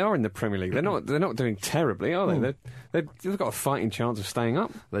you say, they are in the Premier League. They're not doing terribly, are they? They've got a fighting chance of staying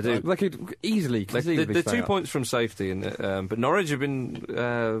up. They do. They could easily. They're 2 up. points from safety, but Norwich have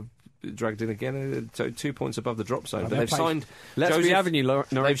been dragged in again. 2 points above the drop zone. But they've signed.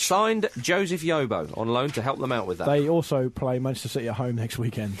 They've signed Joseph Yobo on loan to help them out with that. They also play Manchester City at home next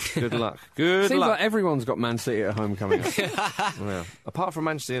weekend. Good luck. Good Seems luck. like everyone's got Man City at home coming up. Apart from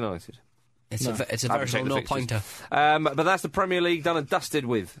Manchester United. It's a veritable no-pointer. But that's the Premier League done and dusted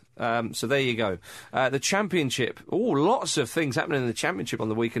with. So there you go. The Championship. Oh, lots of things happening in the Championship on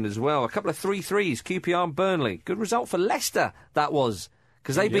the weekend as well. A couple of 3-3s, QPR and Burnley. Good result for Leicester, that was.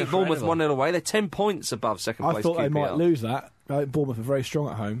 Because they beat Bournemouth 1-0 away. They're 10 points above second place I thought QPR. they might lose that. I think Bournemouth are very strong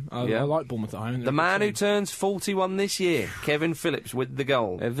at home. I like Bournemouth at home. The man who turns 41 this year, Kevin Phillips, with the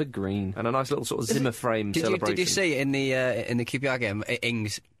goal. Evergreen. And a nice little sort of Zimmer frame celebration. Did you see in the QPR game,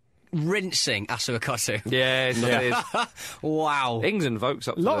 Ings rinsing Asuakosu? Yes, it is. Wow. Ings and Vokes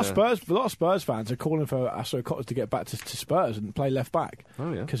up A lot of Spurs fans are calling for Asuakosu to get back to Spurs and play left back.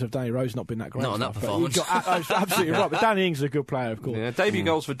 Oh, yeah. Because of Danny Rose not being that great. Not on that performance. Absolutely right. But Danny Ings is a good player, of course. Yeah, debut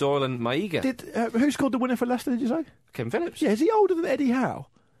goals for Doyle and Maiga. Who scored the winner for Leicester, did you say? Kevin Phillips. Yeah, is he older than Eddie Howe?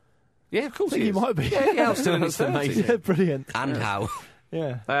 Yeah, of course I think he might be. Yeah, Eddie Howe's still in his 30s. Yeah, brilliant. And how?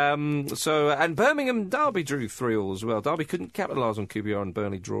 Yeah. And Birmingham Derby drew 3-3 as well. Derby couldn't capitalise on QPR and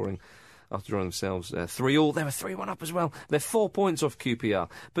Burnley drawing after drawing themselves 3-3. They were 3-1 up as well. They're 4 points off QPR.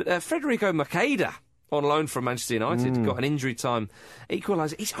 But Federico Macheda, on loan from Manchester United, got an injury time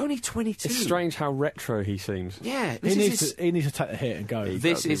equaliser. He's only 22. It's strange how retro he seems. Yeah. He needs to take the hit and go.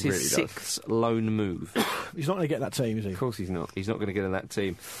 This is his sixth loan move. He's not going to get that team, is he? Of course he's not. He's not going to get in that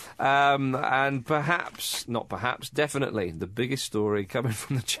team. And definitely the biggest story coming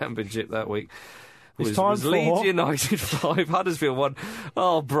from the Championship that week was Leeds United 5, Huddersfield 1.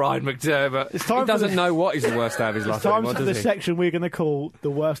 Oh, Brian McDermott. He doesn't know what is the worst day of his life. It's time for the section we're going to call the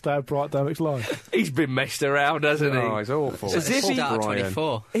worst day of Brian McDermott's life. He's been messed around, hasn't he? Oh, he's awful. As if he,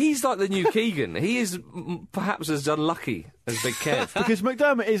 24. He's like the new Keegan. He is perhaps as unlucky as Big Kev. Because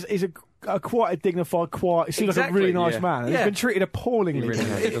McDermott is quite a dignified, he seems like a really nice man. And he's been treated appallingly.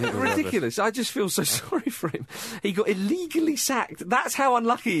 It's ridiculous. I just feel so sorry for him. He got illegally sacked. That's how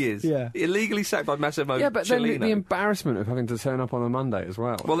unlucky he is. Yeah. Illegally sacked by Massimo Yeah, but Cellino. then the embarrassment of having to turn up on a Monday as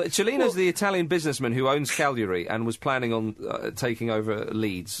well. Well, Cellino's the Italian businessman who owns Cagliari and was planning on taking over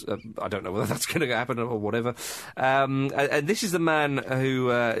Leeds. I don't know whether that's going to happen or whatever. And this is the man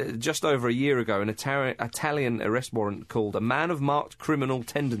who, just over a year ago, an Italian arrest warrant called a man of marked criminal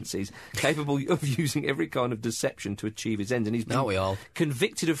tendencies, capable of using every kind of deception to achieve his ends. And he's been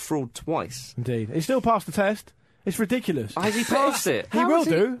convicted of fraud twice. Indeed. He still passed the test. It's ridiculous. Has he passed it? He will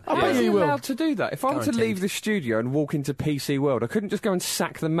do. I bet he will. Allowed to do that? If I were to leave the studio and walk into PC World, I couldn't just go and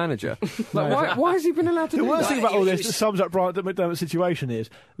sack the manager. Why has he been allowed to do that? The worst thing about all this that sums up Brian McDermott's situation is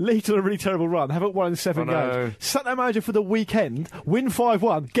Leeds on a really terrible run, haven't won in 7 games. Sack that manager for the weekend, win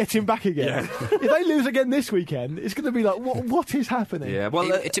 5-1, get him back again. If they lose again this weekend, it's going to be like, what is happening? Yeah,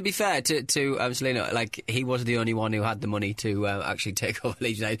 well, to be fair to Cellino, like, he was the only one who had the money to actually take over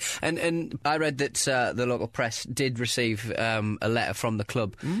Leeds United. And I read that the local press did receive a letter from the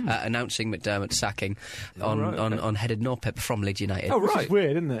club announcing McDermott's sacking on headed no paper from Leeds United. Oh, right. Which is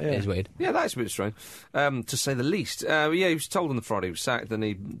weird, isn't it? Yeah. It is weird. Yeah, that's a bit strange, to say the least. He was told on the Friday he was sacked, and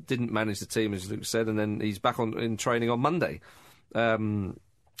he didn't manage the team, as Luke said, and then he's back in training on Monday.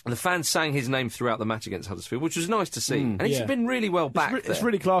 The fans sang his name throughout the match against Huddersfield, which was nice to see. And he's been really well backed. It's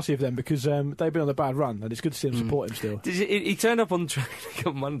really classy of them because they've been on a bad run, and it's good to see them support him still. He turned up on training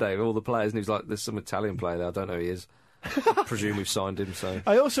on Monday with all the players, and he was like, "There's some Italian player there. I don't know who he is. I presume we've signed him." So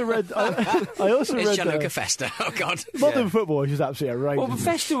I also read. It's Gianluca Festa. Oh God! Modern football, which is absolutely outrageous. Well, but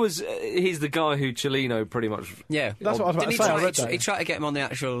Festa was he's the guy who Cellino pretty much. Yeah, that's what I was about to say. I read that. He tried to get him on the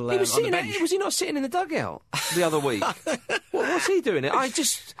actual. He was on the bench. Was he not sitting in the dugout the other week? What's he doing? He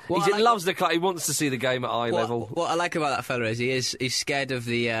loves the club. He wants to see the game at eye level. What I like about that fella is he's scared of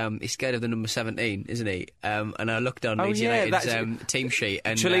the number 17, isn't he? And I looked on Leeds United's team sheet,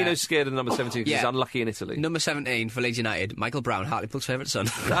 and Cellino's scared of number 17 because he's unlucky in Italy. Number 17 for Leeds United, Michael Brown, Hartlepool's favourite son.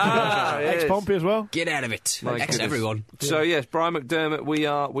 Ex-Pompey as well. Get out of it. Ex-everyone. So yes, Brian McDermott, we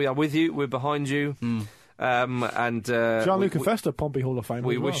are with you. We're behind you. And Gianluca Festa, Pompey Hall of Fame.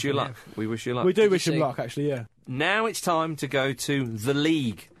 We wish you luck. We wish you luck. We do wish him luck, actually. Yeah. Now it's time to go to the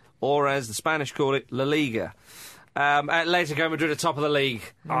league, or as the Spanish call it, La Liga. Atletico Madrid are top of the league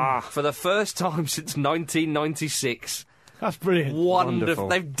for the first time since 1996. That's brilliant. Wonderful.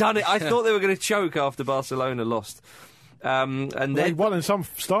 They've done it. I thought they were going to choke after Barcelona lost. And they won in some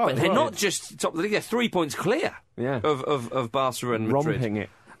style. But they're not just top of the league; they're 3 points clear of Barca and Madrid. Romping it.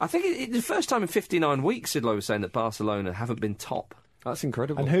 I think it's the first time in 59 weeks, Sidlow was saying that Barcelona haven't been top. That's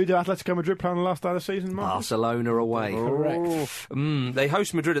incredible. And who did Atletico Madrid play on the last day of the season, Mark? Barcelona away. Correct. They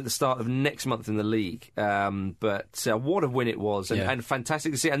host Madrid at the start of next month in the league. But what a win it was, and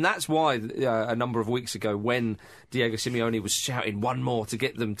fantastic to see. And that's why a number of weeks ago, when Diego Simeone was shouting one more to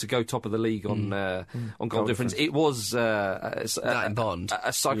get them to go top of the league on goal difference, it was a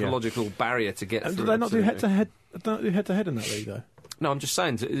psychological barrier to get through. Do they not do head-to-head in that league, though? No, I'm just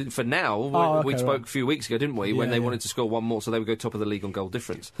saying, for now, we spoke a few weeks ago, didn't we, when they wanted to score one more, so they would go top of the league on goal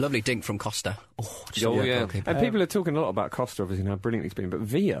difference. Lovely dink from Costa. Yeah. And people are talking a lot about Costa, obviously, and how brilliant he's been, but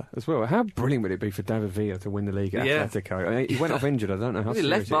Villa as well. How brilliant would it be for David Villa to win the league at Atletico? I mean, he went off injured, I don't know how He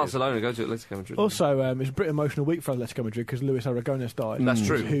left serious Barcelona to go to Atletico Madrid. Also, it's a pretty emotional week for Atletico Madrid because Luis Aragonés died. That's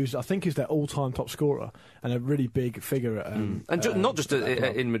true. Who's, I think, is their all-time top scorer and a really big figure at... and not just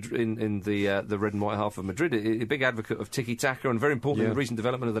in the red and white half of Madrid, a big advocate of tiki-taka and very important in the recent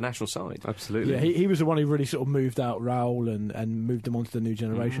development of the national side. Absolutely. Yeah, he was the one who really sort of moved out Raul and moved them onto the new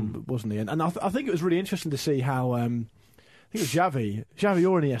generation, wasn't he? And I think it was really interesting to see how... I think it was Xavi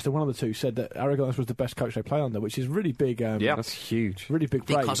or Iniesta, one of the two, said that Aragonés was the best coach they play under, which is really big. That's huge. Really big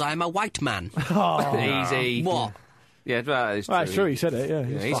praise. Because I'm a white man. Easy. What? Yeah, that's true. That's true, he said it, yeah.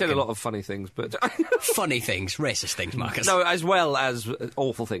 He said a lot of funny things, but... Funny things, racist things, Marcus. No, as well as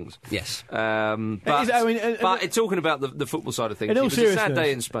awful things. Yes. But talking about the football side of things, it was a sad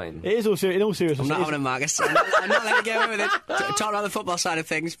day in Spain. It is in all seriousness. I'm not having it, Marcus. I'm not letting you get away with it. Talking about the football side of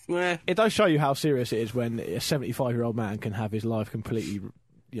things. It does show you how serious it is when a 75-year-old man can have his life completely,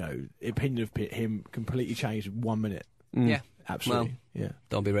 opinion of him completely changed in 1 minute. Yeah. Absolutely. Well,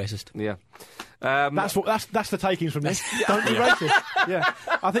 don't be racist. Yeah. That's the takings from this. Don't be racist. Yeah.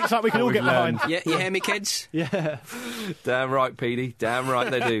 I think something we can all get behind. Yeah, you hear me, kids? Yeah. Damn right, Petey. Damn right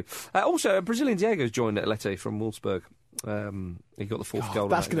they do. Also, Brazilian Diego's joined Atleti from Wolfsburg. He got the fourth goal.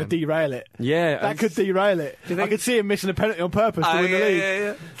 That's going to derail it. Yeah. That could derail it. I could see him missing a penalty on purpose to win the league.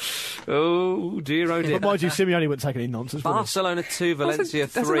 Yeah. Oh, dear, oh dear. But mind you, Simeone wouldn't take any nonsense. Barcelona 2, Valencia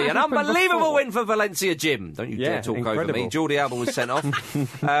 3. An unbelievable win for Valencia, Jim. Don't you dare talk over me. Jordi Alba was sent off.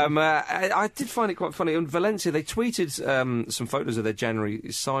 I did find it quite funny. On Valencia, they tweeted some photos of their January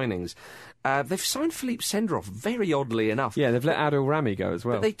signings. They've signed Philippe Senderoff, very oddly enough. Yeah, they've let Adil Rami go as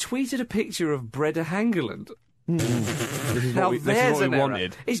well. But they tweeted a picture of Breda Hangeland. This is what we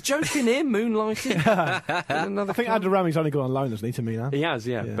wanted. Is Joe Kinnear moonlighting? I think Adil Rami's only gone on loan, hasn't he, to Milan? He has,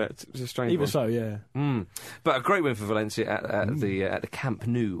 yeah, but it's a strange Even one. so, yeah. But a great win for Valencia at the Camp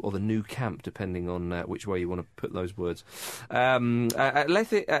Nou, or the Nou Camp, depending on which way you want to put those words.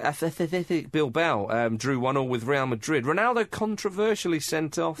 Athletic Bilbao drew 1-1 with Real Madrid. Ronaldo controversially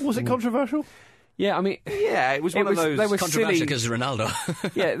sent off. Was it controversial? Yeah, I mean... Yeah, it was one of those... They were controversial because Ronaldo.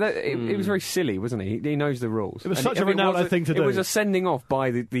 Yeah, it was very silly, wasn't he? He knows the rules. It was such a Ronaldo thing to do. It was a sending off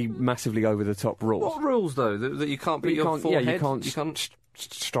by the massively over-the-top rules. What rules, though? That you can't put your forehead... Yeah, you can't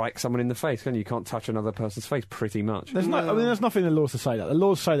strike someone in the face, can you? You can't touch another person's face, pretty much. There's nothing in the laws to say that. The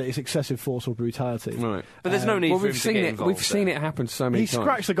laws say that it's excessive force or brutality. Right. But there's no need for him to get involved. We've seen it happen so many times. He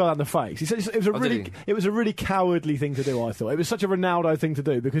scratched the guy in the face. He said it was a really cowardly thing to do, I thought. It was such a Ronaldo thing to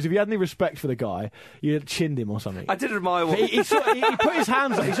do, because if you had any respect for the guy, you'd have chinned him or something. I did admire what... He put his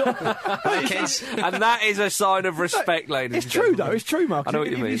hands up. And that is a sign of respect, ladies It's true, though. It's true, Mark. I know what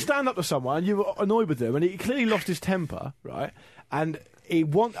you if mean. you stand up to someone and you're annoyed with them, and he clearly lost his temper, right? And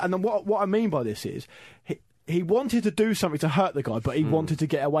what I mean by this is he wanted to do something to hurt the guy, but he wanted to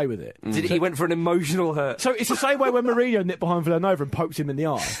get away with it. He went for an emotional hurt. So it's the same way when Mourinho nipped behind Villanova and poked him in the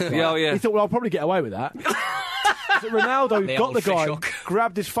eye. Right? Yeah. He thought, well, I'll probably get away with that. So Ronaldo got the guy,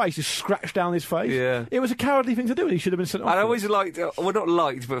 grabbed his face, just scratched down his face. Yeah. It was a cowardly thing to do, and he should have been sent off. I always liked, not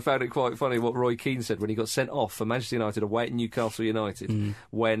liked, but found it quite funny what Roy Keane said when he got sent off for Manchester United away at Newcastle United.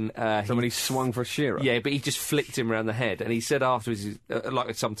 When he swung for Shearer. Yeah, but he just flicked him around the head, and he said afterwards,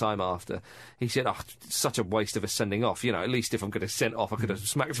 like some time after, he said, such a waste of a sending off. At least if I'm going to send off, I could have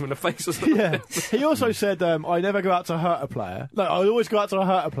smacked him in the face or something. Yeah. He also said, I never go out to hurt a player. No, I always go out to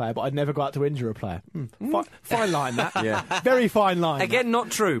hurt a player, but I'd never go out to injure a player. Fine line, that. Yeah. Very fine line. Again,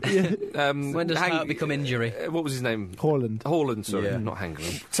 not true. When does hurt become injury? What was his name? Haaland, sorry, not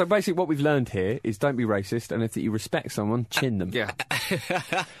Hangeland. So basically what we've learned here is don't be racist, and if you respect someone, chin them. Yeah.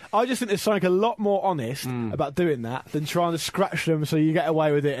 I just think there's something a lot more honest about doing that than trying to scratch them so you get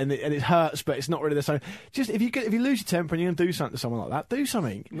away with it and it hurts, but it's not really the same. Just if you lose your temper and you're going to do something to someone like that, do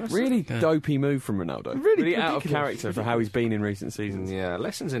something. Really dopey move from Ronaldo. Really out of character for how he's been in recent seasons. Yeah,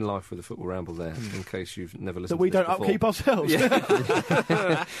 lessons in life with the Football Ramble there, in case you've never listened that we to this don't before. upkeep ourselves. You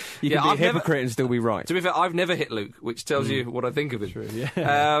can be a hypocrite and still be right. To be fair, I've never hit Luke, which tells you what I think of him. True,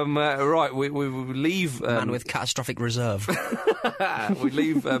 yeah. Right, we leave... Man with catastrophic reserve. We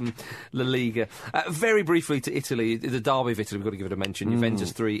leave La Liga. Very briefly to Italy, the derby of Italy, we've got to give it a mention.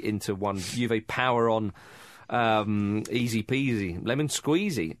 Juventus 3-1. Juve power on. Easy peasy, lemon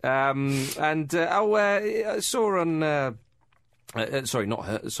squeezy. I saw on Sorry, not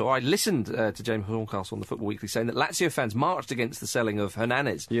her. So I listened to James Horncastle on the Football Weekly saying that Lazio fans marched against the selling of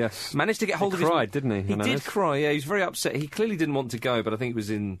Hernanes. Yes. Managed to get hold of his... He cried, didn't he, He Hernanes? did cry, yeah. He was very upset. He clearly didn't want to go, but I think it was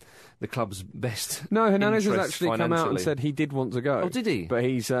in the club's best No, Hernanes has interest actually come out and financially. said he did want to go. Oh, did he? But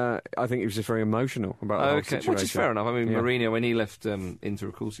he's, I think he was just very emotional about the whole situation. Which is fair enough. I mean, Yeah. Mourinho, when he left Inter,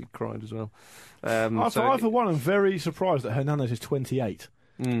 of course, he cried as well. I, for one, am very surprised that Hernanes is 28.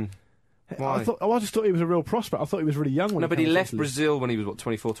 Why? I just thought he was a real prospect. I thought he was really young when No, but he came to left Italy. Brazil when he was,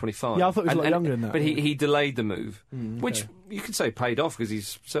 24, 25? Yeah, I thought he was a lot younger than that, But yeah. he delayed the move, okay. which you could say paid off because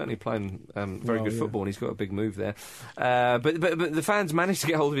he's certainly playing very Well, good yeah. football and he's got a big move there. But the fans managed to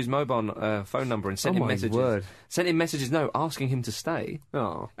get hold of his mobile phone number and sent Oh him my messages. word. Sent him messages, asking him to stay.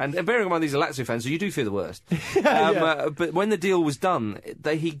 Oh. And bearing in mind these are Lazio fans, so you do fear the worst. Yeah. But when the deal was done,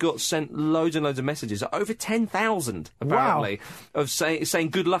 he got sent loads and loads of messages, over 10,000 apparently, of saying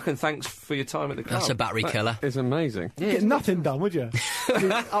good luck and thanks for your time at the club. That's a battery killer. It's amazing. You'd get nothing done, would you?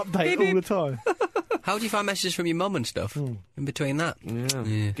 You'd update all the time. How do you find messages from your mum and stuff in between that?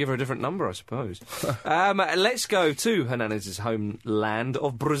 Yeah. Give her a different number, I suppose. Let's go to Hernanes' homeland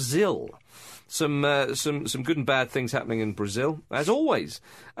of Brazil. Some good and bad things happening in Brazil, as always.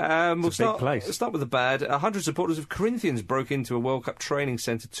 We'll a big place. Start with the bad. 100 supporters of Corinthians broke into a World Cup training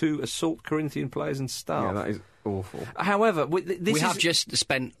centre to assault Corinthian players and staff. Yeah, that is awful. However, this We is... have just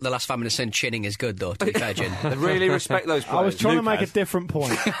spent the last 5 minutes saying chinning is good, though, to be fair, Jin. I really respect those players. I was trying to make a Lucas. different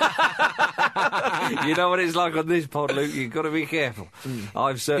point. You know what it's like on this pod, Luke. You've got to be careful.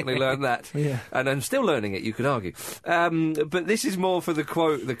 I've certainly learned that. Yeah. And I'm still learning it, you could argue. But this is more for the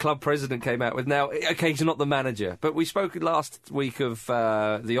quote the club president came out with. Now, okay, he's not the manager, but we spoke last week of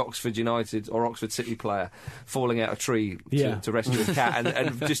the Oxford United or Oxford City player falling out a tree Yeah. to rescue a cat,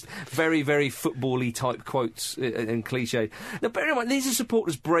 and just very, very football-y type quotes and cliche. Now, bear in mind, these are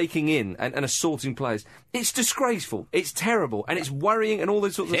supporters breaking in and assaulting players. It's disgraceful, it's terrible, and it's worrying and all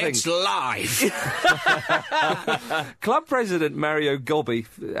those sorts of things. It's live! Club president Mario Gobbi,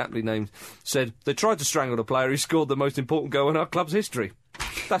 aptly named, said they tried to strangle the player who scored the most important goal in our club's history.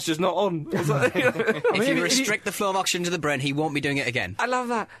 That's just not on. If you restrict the flow of oxygen to the brain, he won't be doing it again. I love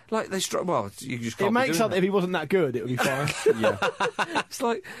that. Like they well, you just can't. It makes be up doing if he wasn't that good, it would be fine. Yeah. that. It's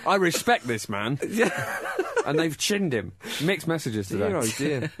like I respect this man. And they've chinned him. Mixed messages today. dear, oh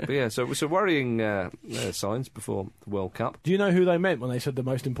dear. But yeah, so worrying signs before the World Cup. Do you know who they meant when they said the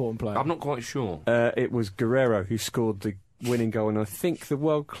most important player? I'm not quite sure. It was Guerrero who scored the winning goal in, I think, the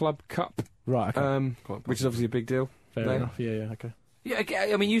World Club Cup, Right, okay. which is obviously a big deal. Fair there. enough. Yeah, okay. Yeah,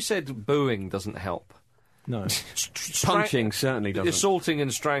 okay, I mean, you said booing doesn't help. No. Punching certainly doesn't. Assaulting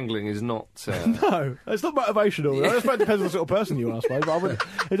and strangling is not. No, it's not motivational. I suppose it depends on the sort of person you are, I suppose. But I wouldn't,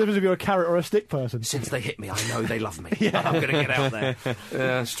 it depends if you're a carrot or a stick person. Since they hit me, I know they love me. I'm going to get out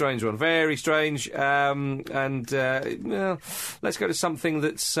there. Strange one. Very strange. Well, let's go to something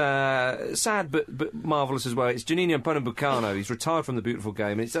that's sad but marvellous as well. It's Juninho Pernambucano. He's retired from the beautiful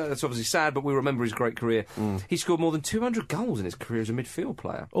game. It's obviously sad, but we remember his great career. He scored more than 200 goals in his career as a midfield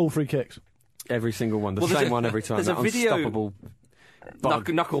player. All free kicks. Every single one. The Well, there's same a- one every time. there's a That video- unstoppable bug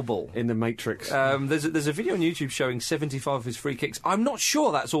Knuckleball. in the Matrix. There's a video on YouTube showing 75 of his free kicks. I'm not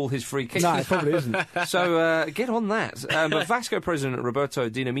sure that's all his free kicks. No, it probably isn't. So get on that. But Vasco president Roberto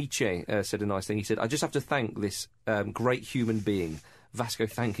Dinamici said a nice thing. He said, I just have to thank this great human being. Vasco,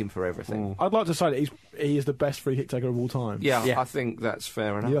 thank him for everything. I'd like to say that he is the best free kick taker of all time. Yeah, Yeah. I think that's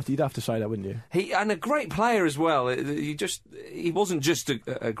fair enough. You'd have to say that, wouldn't you? And a great player as well. He wasn't just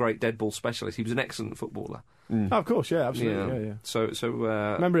a great dead ball specialist. He was an excellent footballer. Oh, of course, yeah, absolutely. Yeah. So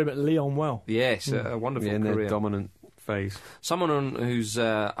Remember him at Lyon well. yes, a wonderful in their career. dominant phase. Someone who's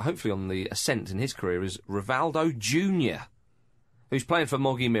hopefully on the ascent in his career is Rivaldo Jr., who's playing for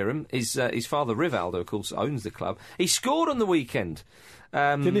Moggy Miram. His father, Rivaldo, of course, owns the club. He scored on the weekend.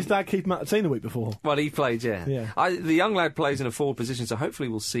 Didn't his dad keep him out of the team the week before? Well, he played, yeah. Yeah. The young lad plays in a forward position, so hopefully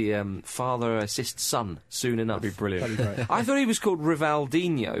we'll see father assist son soon enough. That'd be brilliant. That'd be great. I thought he was called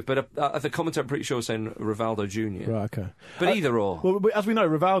Rivaldinho, but the commentator I'm pretty sure was saying Rivaldo Jr. Right, okay. But either or. Well, as we know,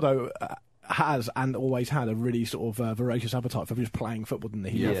 Rivaldo has and always had a really sort of voracious appetite for just playing football, didn't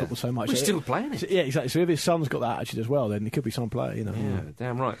he? He loved football so much. We're So still playing it. Yeah, exactly. So if his son's got that attitude as well, then he could be some player, you know. Yeah,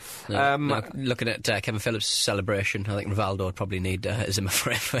 damn right. Now, looking at Kevin Phillips' celebration, I think Rivaldo would probably need Zimmer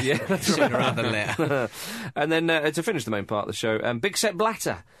forever. Yeah, that's sooner rather than later. And then to finish the main part of the show, Big Sepp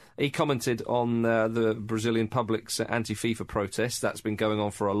Blatter. He commented on the Brazilian public's anti-FIFA protests. That's been going on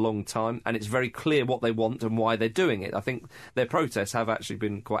for a long time, and it's very clear what they want and why they're doing it. I think their protests have actually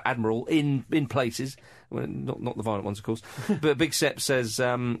been quite admirable in places, well, not the violent ones, of course. But Big Sepp says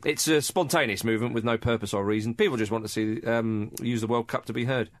it's a spontaneous movement with no purpose or reason. People just want to see use the World Cup to be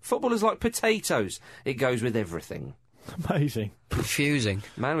heard. Football is like potatoes; it goes with everything. Amazing. Confusing.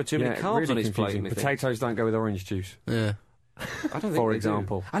 Man with too many carbs really on his plate. confusing. Potatoes don't go with orange juice, Yeah. I don't think for they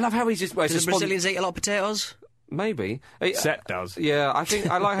example. do. I love how he's just... Well, Do the Brazilians eat a lot of potatoes? Maybe. Seth does. Yeah,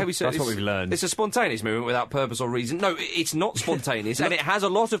 I like how he said That's what we've learned. It's a spontaneous movement without purpose or reason. No, it's not spontaneous, and it has a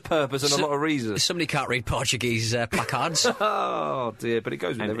lot of purpose and a lot of reason. Somebody can't read Portuguese placards. Oh, dear, but it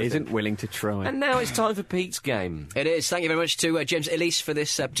goes with And everything. isn't willing to try. And now it's time for Pete's game. It is. Thank you very much to James Elise for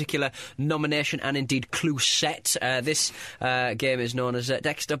this particular nomination and indeed clue set. This game is known as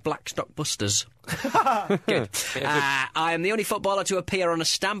Dexter Blackstock Busters. Good. I am the only footballer to appear on a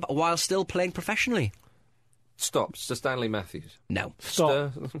stamp while still playing professionally. Stop. Sir Stanley Matthews. No.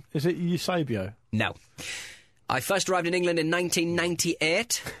 Stop. Is it Eusebio? No. I first arrived in England in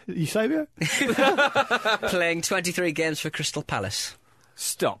 1998, Eusebio? playing 23 games for Crystal Palace.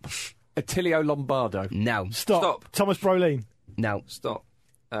 Stop. Attilio Lombardo. No. Stop. Thomas Brolin. No. Stop.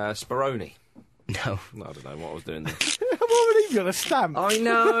 Speroni. No. I don't know what I was doing there. I'm already got a stamp. I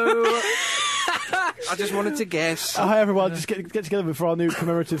know. I just wanted to guess. Hi everyone, just get together for our new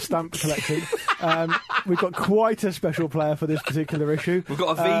commemorative stamp collection. We've got quite a special player for this particular issue. We've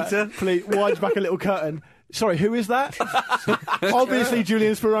got a Vita. Please, wind back a little curtain. Sorry, who is that? Obviously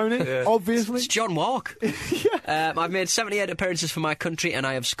Julian Speroni. Yeah. Obviously. It's John Walk. Yeah. I've made 78 appearances for my country and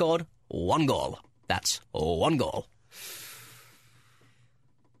I have scored 1 goal. That's 1 goal.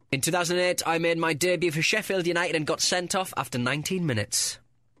 In 2008, I made my debut for Sheffield United and got sent off after 19 minutes.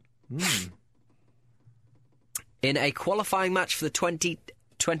 In a qualifying match for the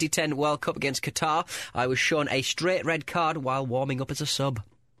 2010 World Cup against Qatar, I was shown a straight red card while warming up as a sub.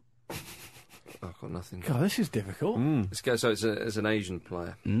 I've got nothing. God, this is difficult. Let's go. So it's an Asian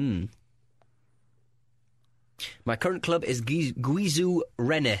player. My current club is Guizhou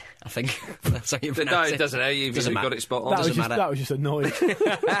Rennes, I think. That's how you pronounce No, it doesn't. You've got it spot on. That was just annoying.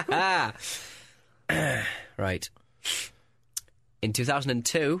 Right. In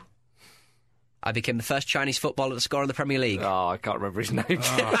 2002, I became the first Chinese footballer to score in the Premier League. Oh, I can't remember his name.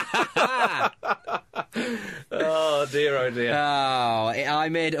 Oh, dear, oh, dear. Oh, I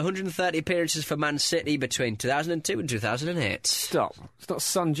made 130 appearances for Man City between 2002 and 2008. Stop. It's not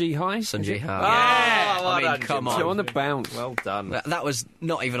Sun Ji Hai. Sun Ji Hai. Yeah. I mean, come So on. on the bounce. Well done. That was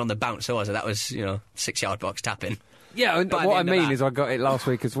not even on the bounce, was it? That was, 6-yard box tapping. Yeah, and By the what I end of mean that- is I got it last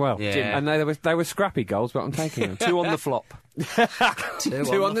week as well. Yeah. And they were scrappy goals, but I'm taking them. 2 on the flop.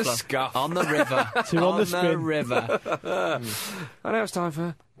 Two on the floor. scuff. On the river. 2 on the spin. river. And now it's time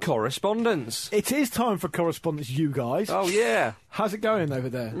for correspondence. It is time for correspondence, you guys. Oh, yeah. How's it going over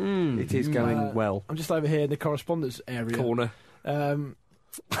there? It is going well. I'm just over here in the correspondence area. Corner.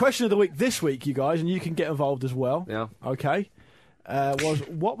 Question of the week this week, you guys, and you can get involved as well. Yeah. Okay.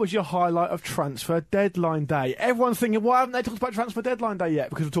 What was your highlight of transfer deadline day? Everyone's thinking, why haven't they talked about transfer deadline day yet?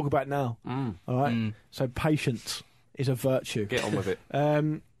 Because we'll talk about it now. All right. So patience is a virtue. Get on with it.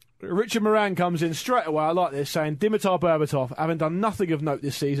 Richard Moran comes in straight away. I like this, saying Dimitar Berbatov, having done nothing of note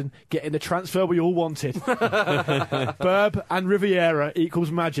this season, getting the transfer we all wanted. Berb and Riviera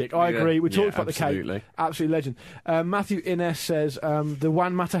equals magic. I agree. We talked about absolutely. the Cape. Absolute legend. Matthew Innes says the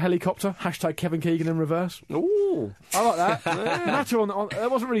Juan Mata helicopter. # Kevin Keegan in reverse. Ooh. I like that. Mata on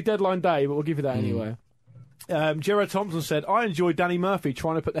it wasn't really deadline day, but we'll give you that anyway. Gerard Thompson said, I enjoyed Danny Murphy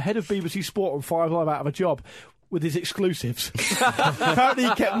trying to put the head of BBC Sport on 5 Live out of a job with his exclusives. Apparently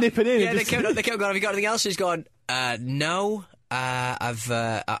he kept nipping in. Yeah, and they kept going, have you got anything else? He's gone, no.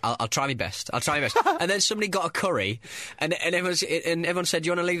 I'll try my best. And then somebody got a curry, and everyone said, "Do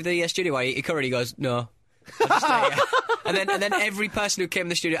you want to leave the studio while you eat your curry?" And he goes, "No." I'll just stay here. And then every person who came in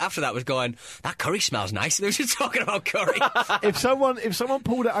the studio after that was going, "That curry smells nice." They were just talking about curry. If someone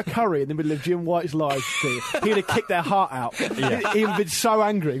pulled out a curry in the middle of Jim White's live stream, he'd have kicked their heart out. He'd have been so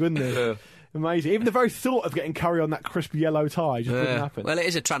angry, wouldn't he? Yeah. Amazing. Even the very thought of getting curry on that crisp yellow tie just wouldn't happen. Well, it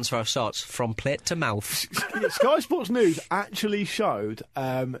is a transfer of sorts from plate to mouth. Sky Sports News actually showed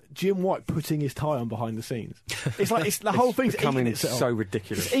Jim White putting his tie on behind the scenes. It's like the whole thing's becoming eating itself. so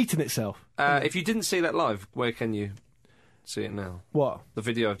ridiculous. It's eating itself. If you didn't see that live, where can you see it now? What? The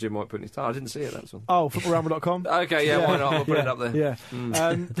video of Jim White putting his tie. I didn't see it, that's one. Oh, footballramble.com? Okay, yeah, why not? We'll put it up there. Yeah.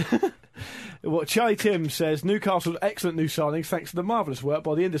 Well, Charlie Tim says Newcastle's excellent new signings thanks to the marvellous work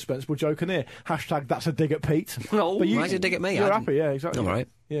by the indispensable Joe Kinnear. # that's a dig at Pete. Oh, But why did you dig at me? You're happy, yeah, exactly. All right.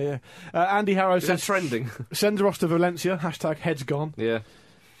 Yeah. Andy Harrow Is that says trending? Senderos to Valencia. # heads gone. Yeah.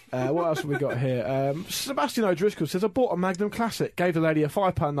 What else have we got here? Sebastian O'Driscoll says I bought a Magnum Classic, gave the lady a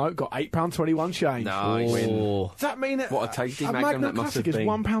 £5 note, got £8.21 change. Nice. Does that mean that What a tasty a Magnum that Classic must have is been.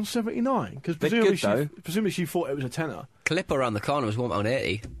 £1.79? Because They're good, though. presumably she thought it was a tenner. Calippo around the corner was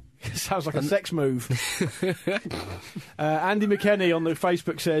 £1.80. Sounds like a sex move. Andy McKenny on the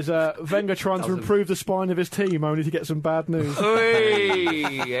Facebook says Wenger trying to improve the spine of his team only to get some bad news.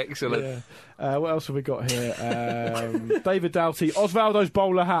 Excellent. Yeah. What else have we got here? David Doughty. Osvaldo's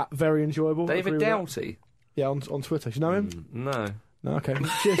bowler hat, very enjoyable. David Doughty? Yeah, on Twitter. Do you know him? No. No, okay.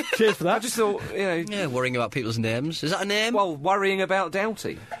 Cheers for that. I just thought, Yeah, worrying about people's names. Is that a name? Well, worrying about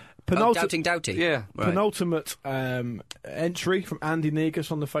Doughty. Doubting Doughty. Yeah. Right. Penultimate entry from Andy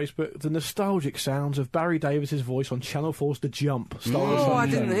Negus on the Facebook. The nostalgic sounds of Barry Davis's voice on Channel 4's The Jump. Oh, I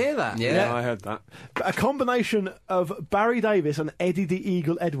didn't hear that. Yeah. I heard that. A combination of Barry Davis and Eddie the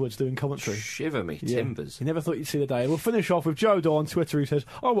Eagle Edwards doing commentary. Shiver me timbers. You never thought you'd see the day. We'll finish off with Joe Daw on Twitter who says,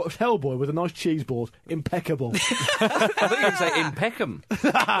 I watched Hellboy with a nice cheese board. Impeccable. I thought you were going to say in Peckham.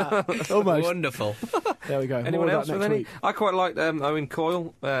 Almost. Wonderful. There we go. Anyone More of else that with next any? week. I quite liked Owen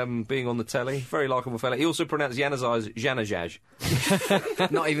Coyle being on the telly. Very likeable fella. He also pronounced Januzaj as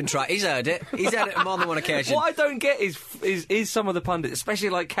Januzaj. Not even try. He's heard it. He's heard it on more than one occasion. What I don't get is some of the pundits, especially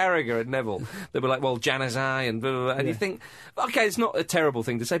like Carragher and Neville, they were like, well, Januzaj and blah, blah, blah. And you think, okay, it's not a terrible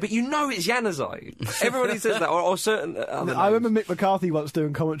thing to say, but you know it's Januzaj. Everybody says that, or certain other I names. remember Mick McCarthy once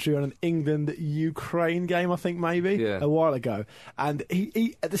doing commentary on an England-Ukraine game, I think maybe, Yeah. a while ago. And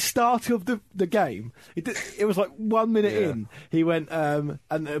he at the start of the game, it was like 1 minute in, he went, and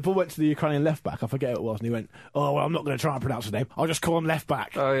the ball went to the Ukrainian left-back, I forget who it was, and he went, oh, well, I'm not going to try and pronounce his name, I'll just call him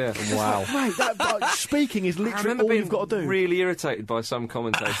left-back. Oh, yeah. Wow. Mate, speaking is I literally remember all being you've got to do. really irritated by some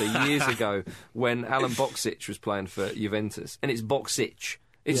commentator years ago when Alan Boksic was playing for Juventus, and it's Boksic.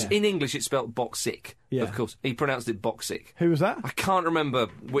 It's Yeah. in English. It's spelled Boksic. Yeah. Of course, he pronounced it Boksic. Who was that? I can't remember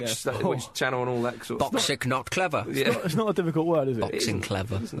which Yeah. which channel and all that sort of stuff. Boxic, not clever. Yeah. It's not a difficult word, is it? Boxing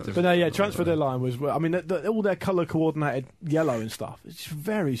clever. But no, yeah, transfer deadline was. I mean, all their colour coordinated yellow and stuff. It's just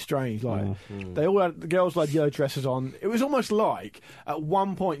very strange. Like they all had the girls had yellow dresses on. It was almost like at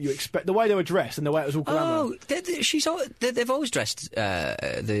one point you expect the way they were dressed and the way it was all glamour. Oh, they've always dressed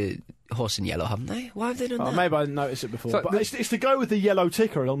the horse in yellow, haven't they? Why have they done that? Maybe I didn't notice it before. So but it's to go with the yellow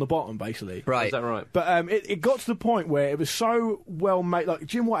ticker on the bottom, basically. Right. Is that right? But it got to the point where it was so well made. Like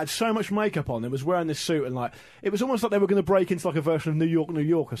Jim White had so much makeup on. It was wearing this suit and like it was almost like they were going to break into like a version of New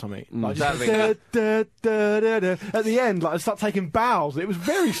York or something. Like just That'd at the end, like start taking bows. It was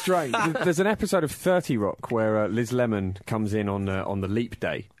very strange. There's an episode of 30 Rock where Liz Lemon comes in on the leap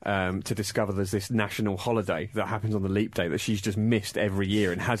day to discover there's this national holiday that happens on the leap day that she's just missed every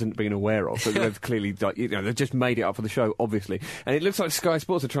year and hasn't been aware of. So they've clearly, they've just made it up for the show, obviously. And it looks like Sky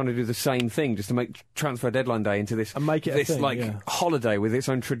Sports are trying to do the same thing, just to make transfer deadline day into this And make it a this thing, like yeah. holiday with its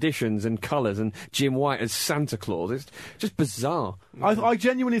own traditions and colours, and Jim White as Santa Claus. It's just bizarre. I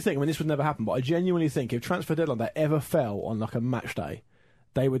genuinely think. I mean, this would never happen, but I genuinely think if transfer deadline day ever fell on like a match day,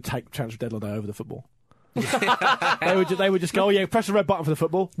 they would take transfer deadline day over the football. they would just go, oh yeah, press the red button for the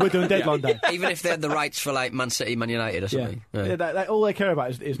football. We're doing deadline day. Even if they had the rights for like Man City, Man United or Yeah, something. all they care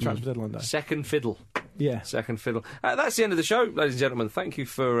about is transfer deadline day. Second fiddle. Yeah. Second fiddle. That's the end of the show, ladies and gentlemen. Thank you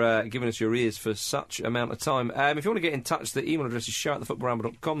for giving us your ears for such amount of time. If you want to get in touch, the email address is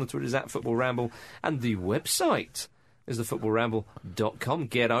show@thefootballramble.com, the Twitter is @footballramble, and the website is thefootballramble.com.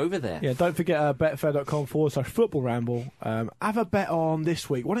 Get over there. Yeah, don't forget betfair.com/football ramble. Have a bet on this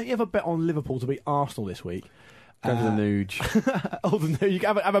week. Why don't you have a bet on Liverpool to beat Arsenal this week? Go to the Nuge. You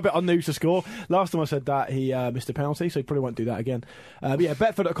can have a bet on Nuge to score. Last time I said that, he missed a penalty, so he probably won't do that again. But yeah,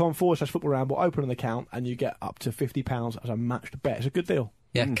 betfair.com/football ramble. Open an account, and you get up to £50 as a matched bet. It's a good deal.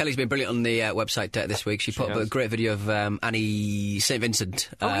 Yeah, Kelly's been brilliant on the website this week. She put up a great video of Annie St Vincent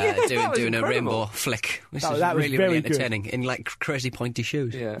that was doing a incredible. rainbow flick, which is that was really, very really good. entertaining in like crazy pointy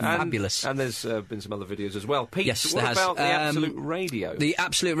shoes. Yeah, Fabulous. And there's been some other videos as well. Pete, Yes, what there has. about the Absolute Radio? The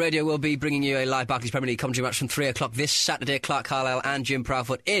Absolute Radio will be bringing you a live Barclays Premier League commentary match from 3 o'clock this Saturday. Clark Carlisle and Jim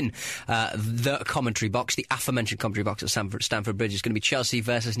Proudfoot in the commentary box, the aforementioned commentary box at Stamford Bridge. It's going to be Chelsea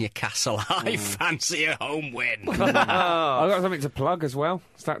versus Newcastle. I fancy a home win. I've got something to plug as well.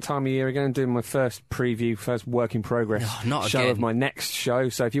 It's that time of year again. I'm doing my first preview, first work in progress not show again. of my next show.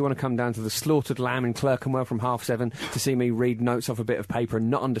 So if you want to come down to the Slaughtered Lamb in Clerkenwell from 7:30 to see me read notes off a bit of paper and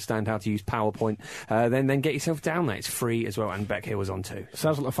not understand how to use PowerPoint, then get yourself down there. It's free as well, and Beck Hill was on too.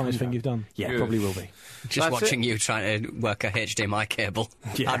 Sounds like the funniest thing you've done. Yeah, Good. probably will be. Just That's watching you trying to work a HDMI cable.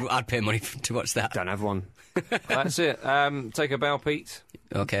 Yeah. I'd pay money to watch that. Don't have one. That's it. Take a bow, Pete.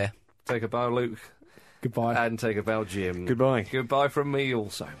 Okay. Take a bow, Luke. Goodbye. And take a bow, Jim. Goodbye. Goodbye from me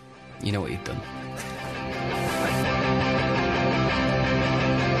also. You know what you've done.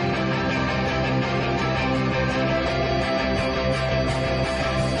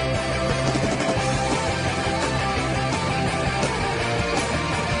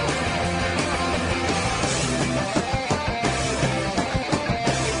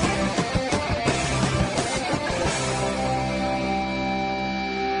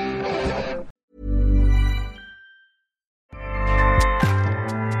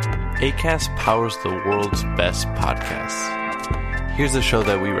 Acast powers the world's best podcasts. Here's a show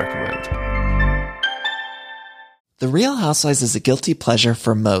that we recommend. The Real Housewives is a guilty pleasure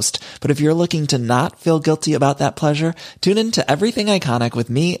for most, but if you're looking to not feel guilty about that pleasure, tune in to Everything Iconic with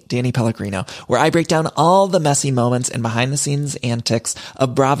me, Danny Pellegrino, where I break down all the messy moments and behind-the-scenes antics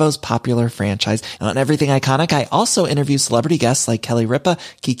of Bravo's popular franchise. And on Everything Iconic, I also interview celebrity guests like Kelly Ripa,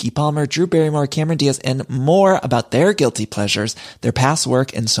 Keke Palmer, Drew Barrymore, Cameron Diaz, and more about their guilty pleasures, their past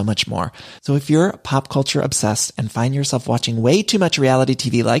work, and so much more. So if you're pop culture obsessed and find yourself watching way too much reality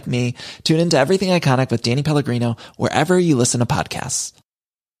TV like me, tune into Everything Iconic with Danny Pellegrino, wherever you listen to podcasts.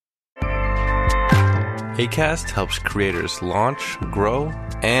 Acast helps creators launch, grow,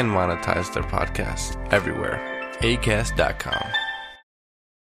 and monetize their podcasts everywhere. Acast.com.